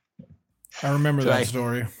 I remember that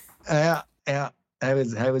story. Yeah. I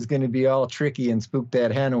was going to be all tricky and spook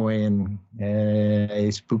that hen away, and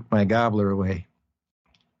I spooked my gobbler away.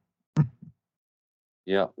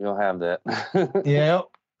 Yeah, you'll have that. Yeah.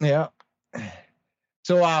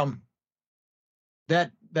 So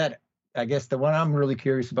that I guess the one I'm really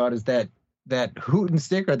curious about is that hoot and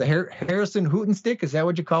stick, or the Harrison hoot and stick. Is that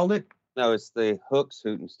what you called it? No, it's the Hooks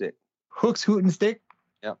hoot and stick. Hooks hoot and stick.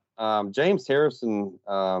 Yeah. James Harrison,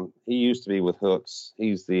 he used to be with Hooks.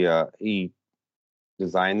 He's he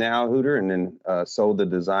designed the owl hooter and then sold the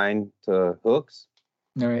design to Hooks.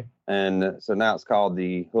 All right. And so now it's called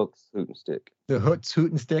the Hooks hoot and stick. The Hooks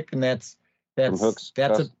hoot and stick, and that's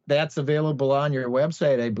available on your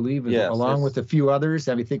website, I believe, along with a few others.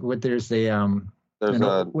 I think there's is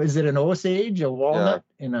it an Osage, a walnut,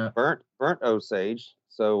 and a burnt Osage.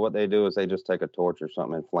 So what they do is they just take a torch or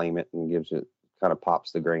something and flame it, and kind of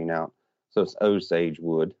pops the grain out. So it's Osage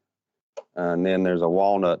wood. And then there's a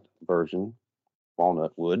walnut version,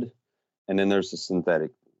 walnut wood, and then there's the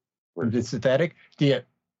synthetic version. The synthetic? Do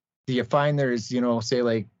you find there's, say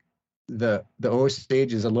like the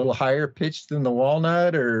Osage is a little higher pitched than the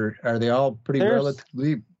walnut, or are they all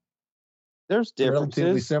relatively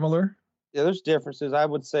similar? Yeah, there's differences. I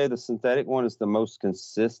would say the synthetic one is the most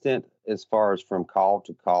consistent as far as from call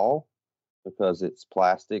to call, because it's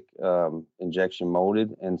plastic, injection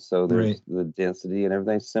molded, and so there's the density and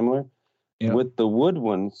everything's similar. Yep. With the wood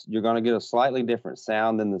ones, you're going to get a slightly different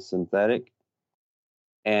sound than the synthetic,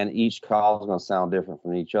 and each call is going to sound different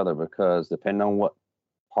from each other because depending on what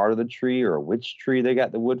part of the tree or which tree they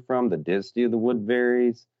got the wood from, the density of the wood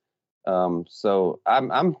varies. So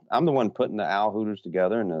I'm the one putting the owl hooters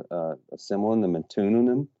together and assembling them and tuning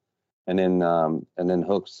them, and then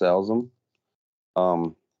Hook sells them.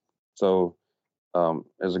 So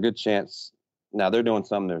there's a good chance now they're doing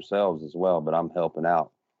some themselves as well, but I'm helping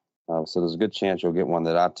out. So there's a good chance you'll get one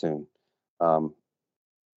that I tune.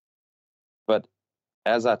 But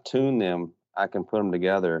as I tune them, I can put them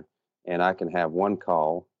together and I can have one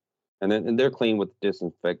call, and they're clean with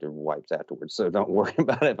disinfectant wipes afterwards. So don't worry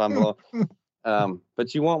about it if I'm blowing.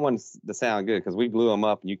 But you want one to sound good because we blew them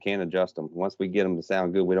up and you can adjust them. Once we get them to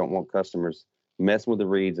sound good, we don't want customers messing with the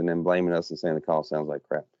reeds and then blaming us and saying the call sounds like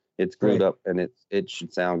crap. It's glued up and it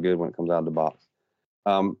should sound good when it comes out of the box.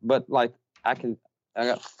 But like I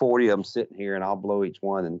got 40 of them sitting here and I'll blow each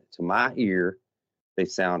one, and to my ear,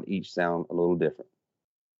 each sound a little different.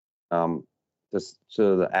 Just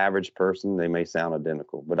to the average person, they may sound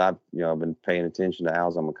identical, but I've been paying attention to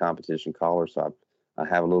owls. I'm a competition caller, so I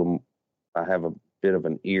have a bit of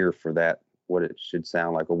an ear for that, what it should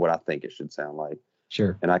sound like or what I think it should sound like.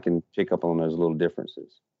 Sure. And I can pick up on those little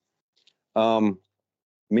differences.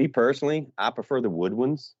 Me personally, I prefer the wood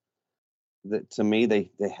ones. To me, they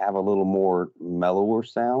have a little more mellower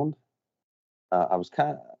sound. I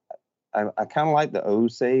kind of like the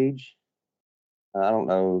Osage. I don't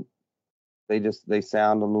know. They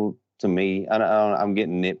sound a little, to me, I'm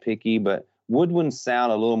getting nitpicky, but wood ones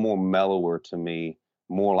sound a little more mellower to me,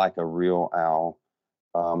 more like a real owl.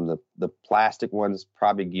 The plastic ones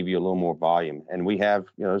probably give you a little more volume. And we have,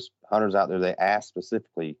 there's hunters out there, they ask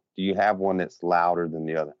specifically, do you have one that's louder than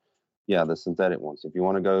the other? Yeah, the synthetic ones. If you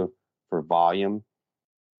want to go for volume,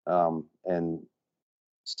 and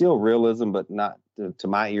still realism, but not to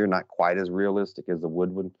my ear, not quite as realistic as the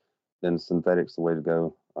wood one, then synthetic's the way to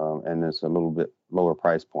go. And it's a little bit lower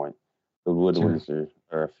price point. The wood ones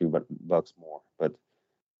are a few bucks more, but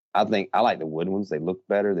I think I like the wood ones. They look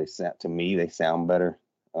better. They sound better.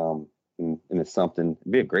 And it's something.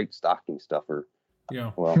 It'd be a great stocking stuffer.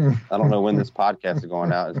 Yeah. Well, I don't know when this podcast is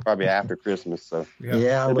going out. It's probably after Christmas, so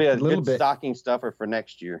yeah, it'll be a little good bit stocking stuffer for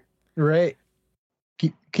next year. Right.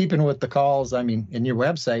 Keeping with the calls, I mean, in your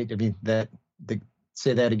website, I mean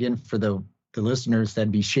say that again for the listeners.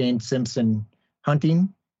 That'd be Shane Simpson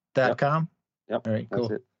hunting.com. Yep. All right, cool.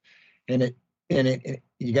 That's it. And it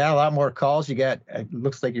you got a lot more calls. You got, it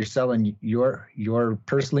looks like you're selling your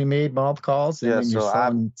personally made mouth calls, and then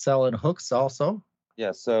you're selling hooks also.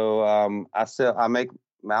 Yeah, so I make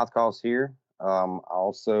mouth calls here. I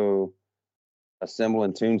also assemble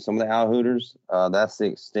and tune some of the owl hooters. That's the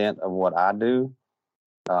extent of what I do.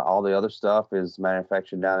 All the other stuff is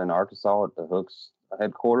manufactured down in Arkansas at the Hooks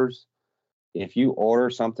headquarters. If you order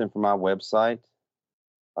something from my website,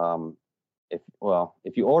 if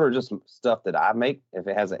you order just stuff that I make, if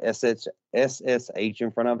it has a SSH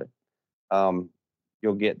in front of it,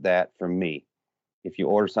 you'll get that from me. If you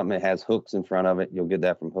order something that has hooks in front of it, you'll get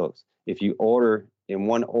that from Hooks. If you order in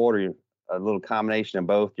one order, a little combination of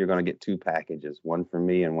both, you're going to get 2 packages, one from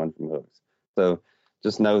me and one from Hooks. So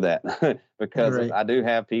just know that because I do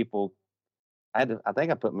have people. I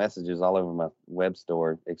think I put messages all over my web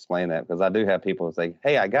store explain that, because I do have people say,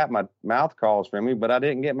 "Hey, I got my mouth calls from you, but I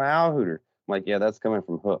didn't get my owl hooter." I'm like, "Yeah, that's coming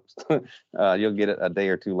from Hooks. You'll get it a day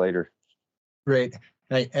or 2 later." Right.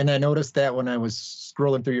 And I noticed that when I was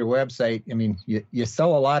scrolling through your website. I mean, you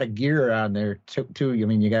sell a lot of gear on there too. I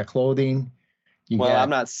mean, you got clothing. I'm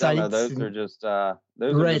not selling those. Are just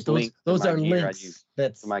those are links.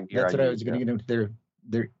 That's what I was going to get into.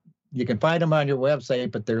 They're you can find them on your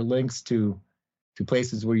website, but they're links to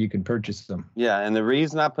places where you can purchase them. Yeah, and the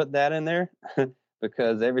reason I put that in there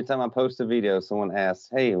because every time I post a video, someone asks,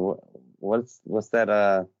 "Hey, what's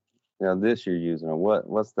that? This you're using, or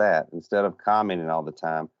what's that?" Instead of commenting all the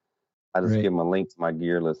time, I just give them a link to my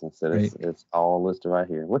gear list and said it's all listed right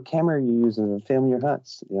here. What camera are you using to film your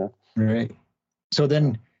hunts? Yeah. Right. So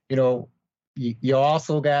then you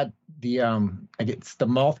also got the I guess the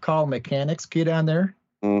mouth call mechanics kit on there.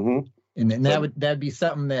 Mm-hmm. And then that'd be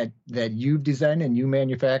something that you've designed and you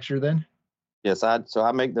manufacture then? Yes,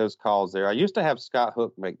 I make those calls there. I used to have Scott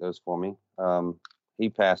Hook make those for me. He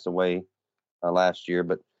passed away last year,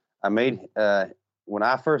 but I made when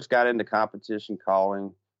I first got into competition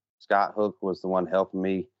calling, Scott Hook was the one helping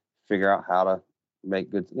me figure out how to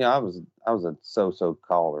make good. I was a so-so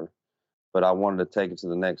caller, but I wanted to take it to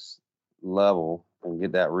the next level and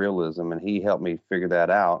get that realism, and he helped me figure that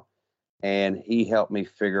out. And he helped me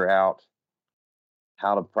figure out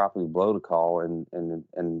how to properly blow the call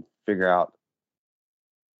and figure out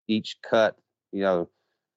each cut. You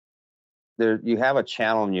have a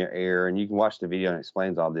channel in your air, and you can watch the video and it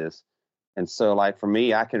explains all this. And so, like for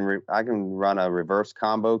me, I can run a reverse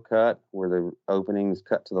combo cut where the opening's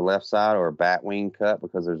cut to the left side, or a bat wing cut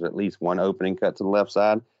because there's at least one opening cut to the left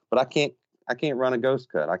side. But I can't run a ghost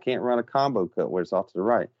cut. I can't run a combo cut where it's off to the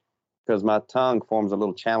right because my tongue forms a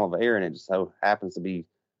little channel of air, and it just so happens to be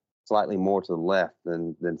slightly more to the left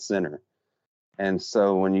than center. And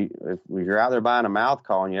so if you're out there buying a mouth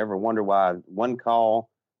call and you ever wonder why one call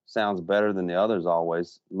sounds better than the others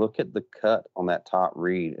always, look at the cut on that top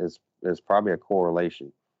reed. There's probably a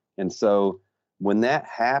correlation. And so when that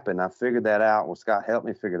happened, I figured that out. Well, Scott helped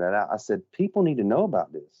me figure that out. I said, people need to know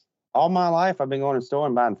about this. All my life, I've been going to the store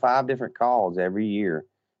and buying 5 different calls every year.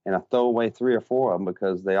 And I throw away 3 or 4 of them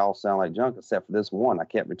because they all sound like junk, except for this one. I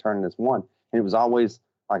kept returning this one. And it was always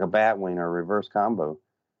like a bat wing or a reverse combo.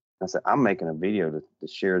 I said, I'm making a video to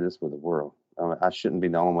share this with the world. I shouldn't be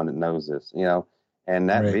the only one that knows this, you know. And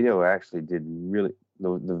that video actually did really,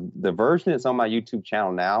 the version that's on my YouTube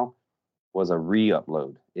channel now was a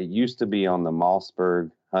re-upload. It used to be on the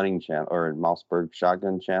Mossberg hunting channel or Mossberg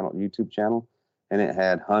shotgun channel, YouTube channel, and it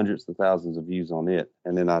had hundreds of thousands of views on it.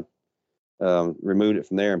 And then I removed it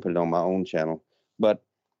from there and put it on my own channel. But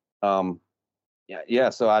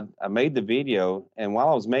so I made the video, and while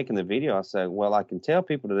I was making the video, I said, well, I can tell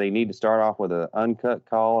people that they need to start off with an uncut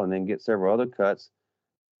call and then get several other cuts.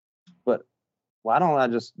 But why don't I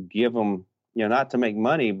just give them, you know, not to make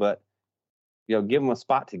money, but you know, give them a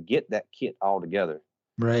spot to get that kit all together.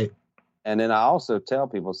 Right. And then I also tell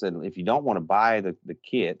people, said, if you don't want to buy the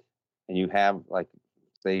kit and you have, like,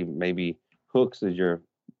 say, maybe Hooks is your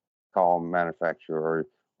call manufacturer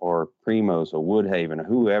or Primos or Woodhaven or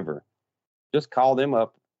whoever, just call them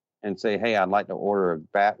up and say, hey, I'd like to order a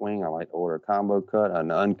bat wing. I'd like to order a combo cut,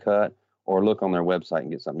 an uncut, or look on their website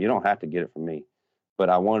and get something. You don't have to get it from me. But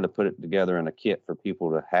I wanted to put it together in a kit for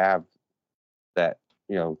people to have that,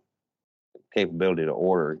 you know, capability to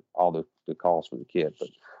order all the calls for the kit.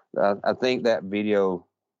 But I think that video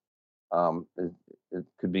it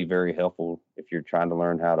could be very helpful if you're trying to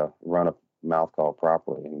learn how to run a mouth call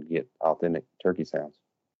properly and get authentic turkey sounds.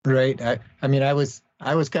 Right. I mean, I was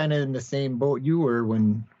kind of in the same boat you were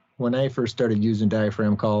when I first started using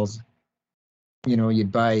diaphragm calls. You know,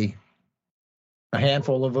 you'd buy a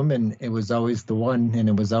handful of them, and it was always the one, and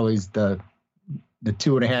it was always the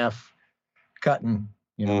 2.5 cutting.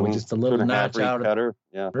 You know, with just a little notch out of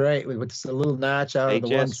right, with just a little notch out of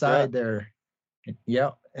the one side there.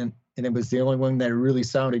 Yeah, and it was the only one that really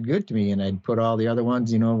sounded good to me. And I'd put all the other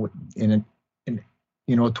ones, you know, in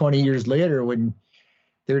you know, 20 years later,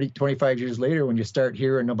 25 years later, when you start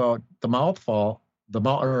hearing about the mouthfall,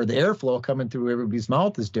 or the airflow coming through everybody's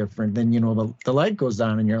mouth is different, then, you know, the light goes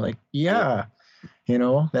on and you're like, yeah, you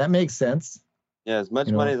know, that makes sense. Yeah, as much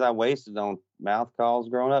money as I wasted on mouth calls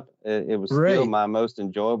growing up, it was still my most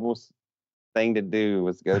enjoyable thing to do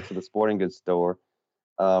was go to the sporting goods store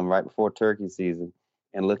right before turkey season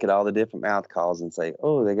and look at all the different mouth calls and say,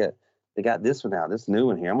 oh, they got this one out, this new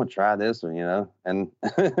one here. I'm gonna try this one, you know. And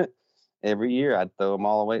every year I'd throw them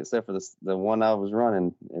all away except for the one I was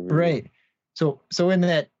running. Every year. So in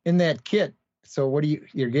that kit, so what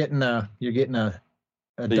you're getting a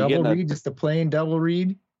double reed, just a plain double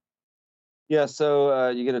reed. Yeah, so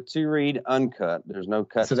you get a 2-reed uncut. There's no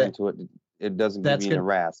cuts into it. It doesn't give you a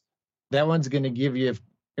rasp. That one's going to give you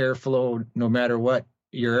airflow no matter what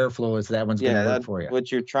your airflow is. That one's going to work for you.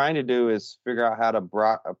 What you're trying to do is figure out how to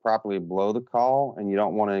properly blow the call, and you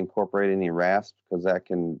don't want to incorporate any rasp because that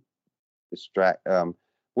can distract.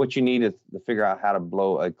 What you need is to figure out how to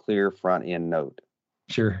blow a clear front end note.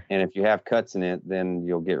 Sure. And if you have cuts in it, then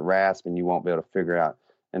you'll get rasp and you won't be able to figure it out.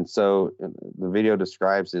 And so the video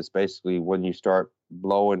describes this basically when you start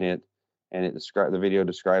blowing it, and the video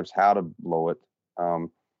describes how to blow it.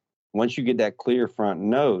 Once you get that clear front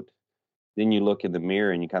note, then you look in the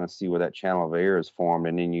mirror and you kind of see where that channel of air is formed,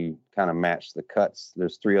 and then you kind of match the cuts.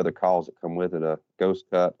 There's 3 other calls that come with it: a ghost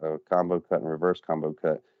cut, a combo cut, and a reverse combo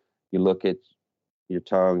cut. You look at your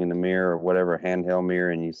tongue in the mirror or whatever, handheld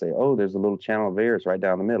mirror, and you say, oh, there's a little channel of air. It's right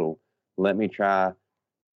down the middle. Let me try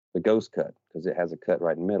the ghost cut because it has a cut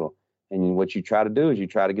right in the middle. And what you try to do is you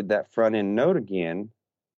try to get that front end note again.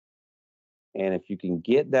 And if you can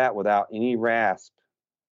get that without any rasp,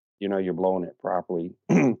 you know you're blowing it properly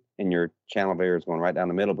and your channel of air is going right down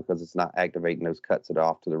the middle because it's not activating those cuts that are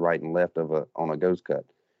off to the right and left on a ghost cut.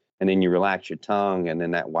 And then you relax your tongue, and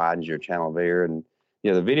then that widens your channel of air. And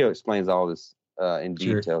the video explains all this in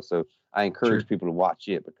detail. So I encourage people to watch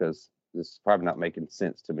it because this is probably not making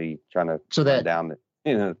sense to me trying to run down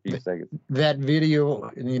in a few seconds. That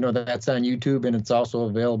video, that's on YouTube, and it's also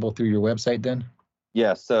available through your website then?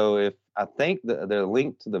 Yeah, so I think the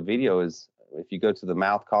link to the video is if you go to the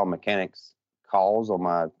Mouth Call Mechanics calls on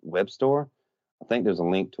my web store. I think there's a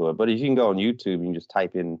link to it. But if you can go on YouTube, you can just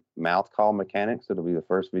type in mouth call mechanics. It'll be the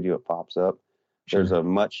first video that pops up. Sure. There's a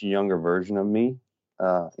much younger version of me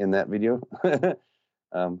in that video.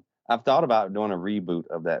 I've thought about doing a reboot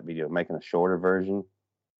of that video, making a shorter version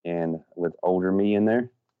and with older me in there.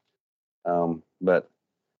 But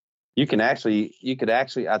you could actually,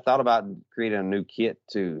 I thought about creating a new kit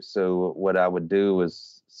too. So what I would do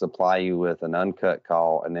is supply you with an uncut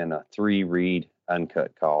call and then a 3-reed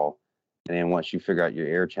uncut call. And then once you figure out your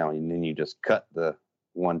air channel, then you just cut the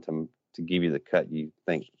one to give you the cut you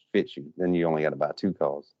think fits you. Then you only got about 2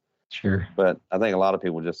 calls. Sure. But I think a lot of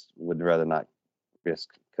people just would rather not risk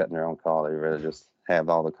cutting their own call. They'd rather just have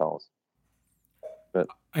all the calls. But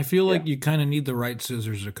I feel like you kind of need the right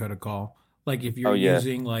scissors to cut a call. Like if you're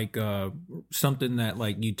using like something that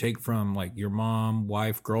like you take from like your mom,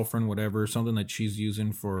 wife, girlfriend, whatever, something that she's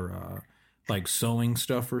using for like sewing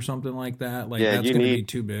stuff or something like that. Like that's going to be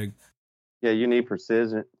too big. Yeah, you need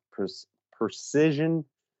precision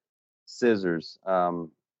scissors,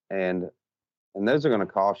 and those are going to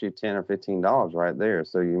cost you $10 or $15 right there.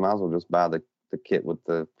 So you might as well just buy the kit with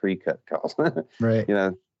the pre-cut calls. Right. You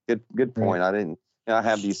know, good point. Right. I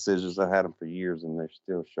have these scissors. I had them for years, and they're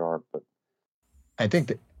still sharp. But I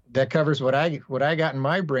think that covers what I got in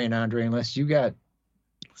my brain, Andre. Unless you got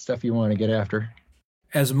stuff you want to get after.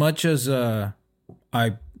 As much as I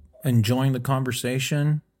enjoying the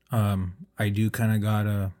conversation, I do kind of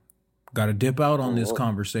gotta dip out on this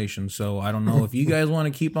conversation. So I don't know if you guys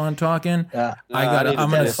want to keep on talking. I'm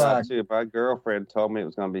gonna talk too. My girlfriend told me it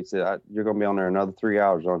was gonna be. Said, "You're gonna be on there another 3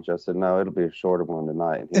 hours, don't you?" I said, "No, it'll be a shorter one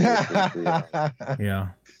tonight."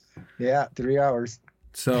 Yeah, 3 hours.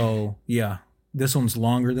 So yeah, this one's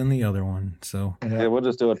longer than the other one. So yeah, we'll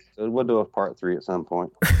just do it. We'll do a part 3 at some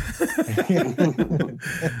point.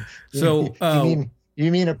 So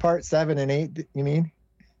you mean a part 7 and 8? You mean?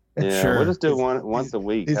 Yeah, sure. We'll just do one once a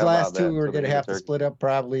week. These last 2 we're going to have to split up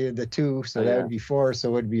probably into 2, so that would be 4. So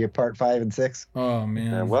it would be a part 5 and 6. Oh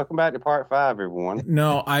man! Yeah, welcome back to part 5, everyone.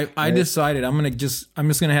 No, I decided I'm just going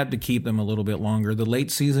to have to keep them a little bit longer. The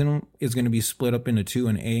late season is going to be split up into 2,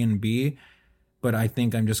 an A and B, but I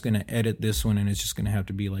think I'm just going to edit this one, and it's just going to have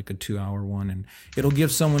to be like a 2-hour one, and it'll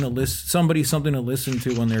give somebody something to listen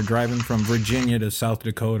to when they're driving from Virginia to South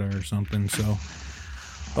Dakota or something. So.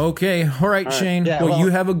 Okay. All right, Shane. Yeah, well, you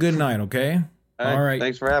have a good night, okay? All right.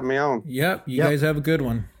 Thanks for having me on. Yep. You guys have a good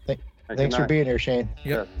one. Thanks for being here, Shane.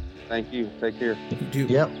 Yep. Yeah. Thank you. Take care. You too.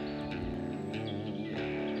 Yep.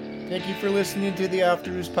 Thank you for listening to the Off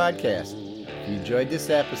the Roost podcast. If you enjoyed this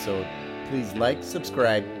episode, please like,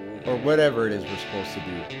 subscribe, or whatever it is we're supposed to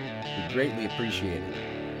do. We greatly appreciate it.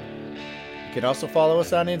 You can also follow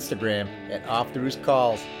us on Instagram at Off the Roost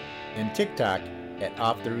Calls and TikTok at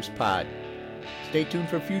Off the Roost Pod. Stay tuned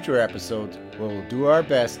for future episodes where we'll do our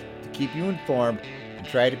best to keep you informed and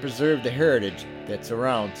try to preserve the heritage that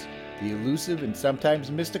surrounds the elusive and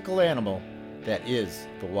sometimes mystical animal that is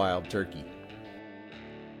the wild turkey.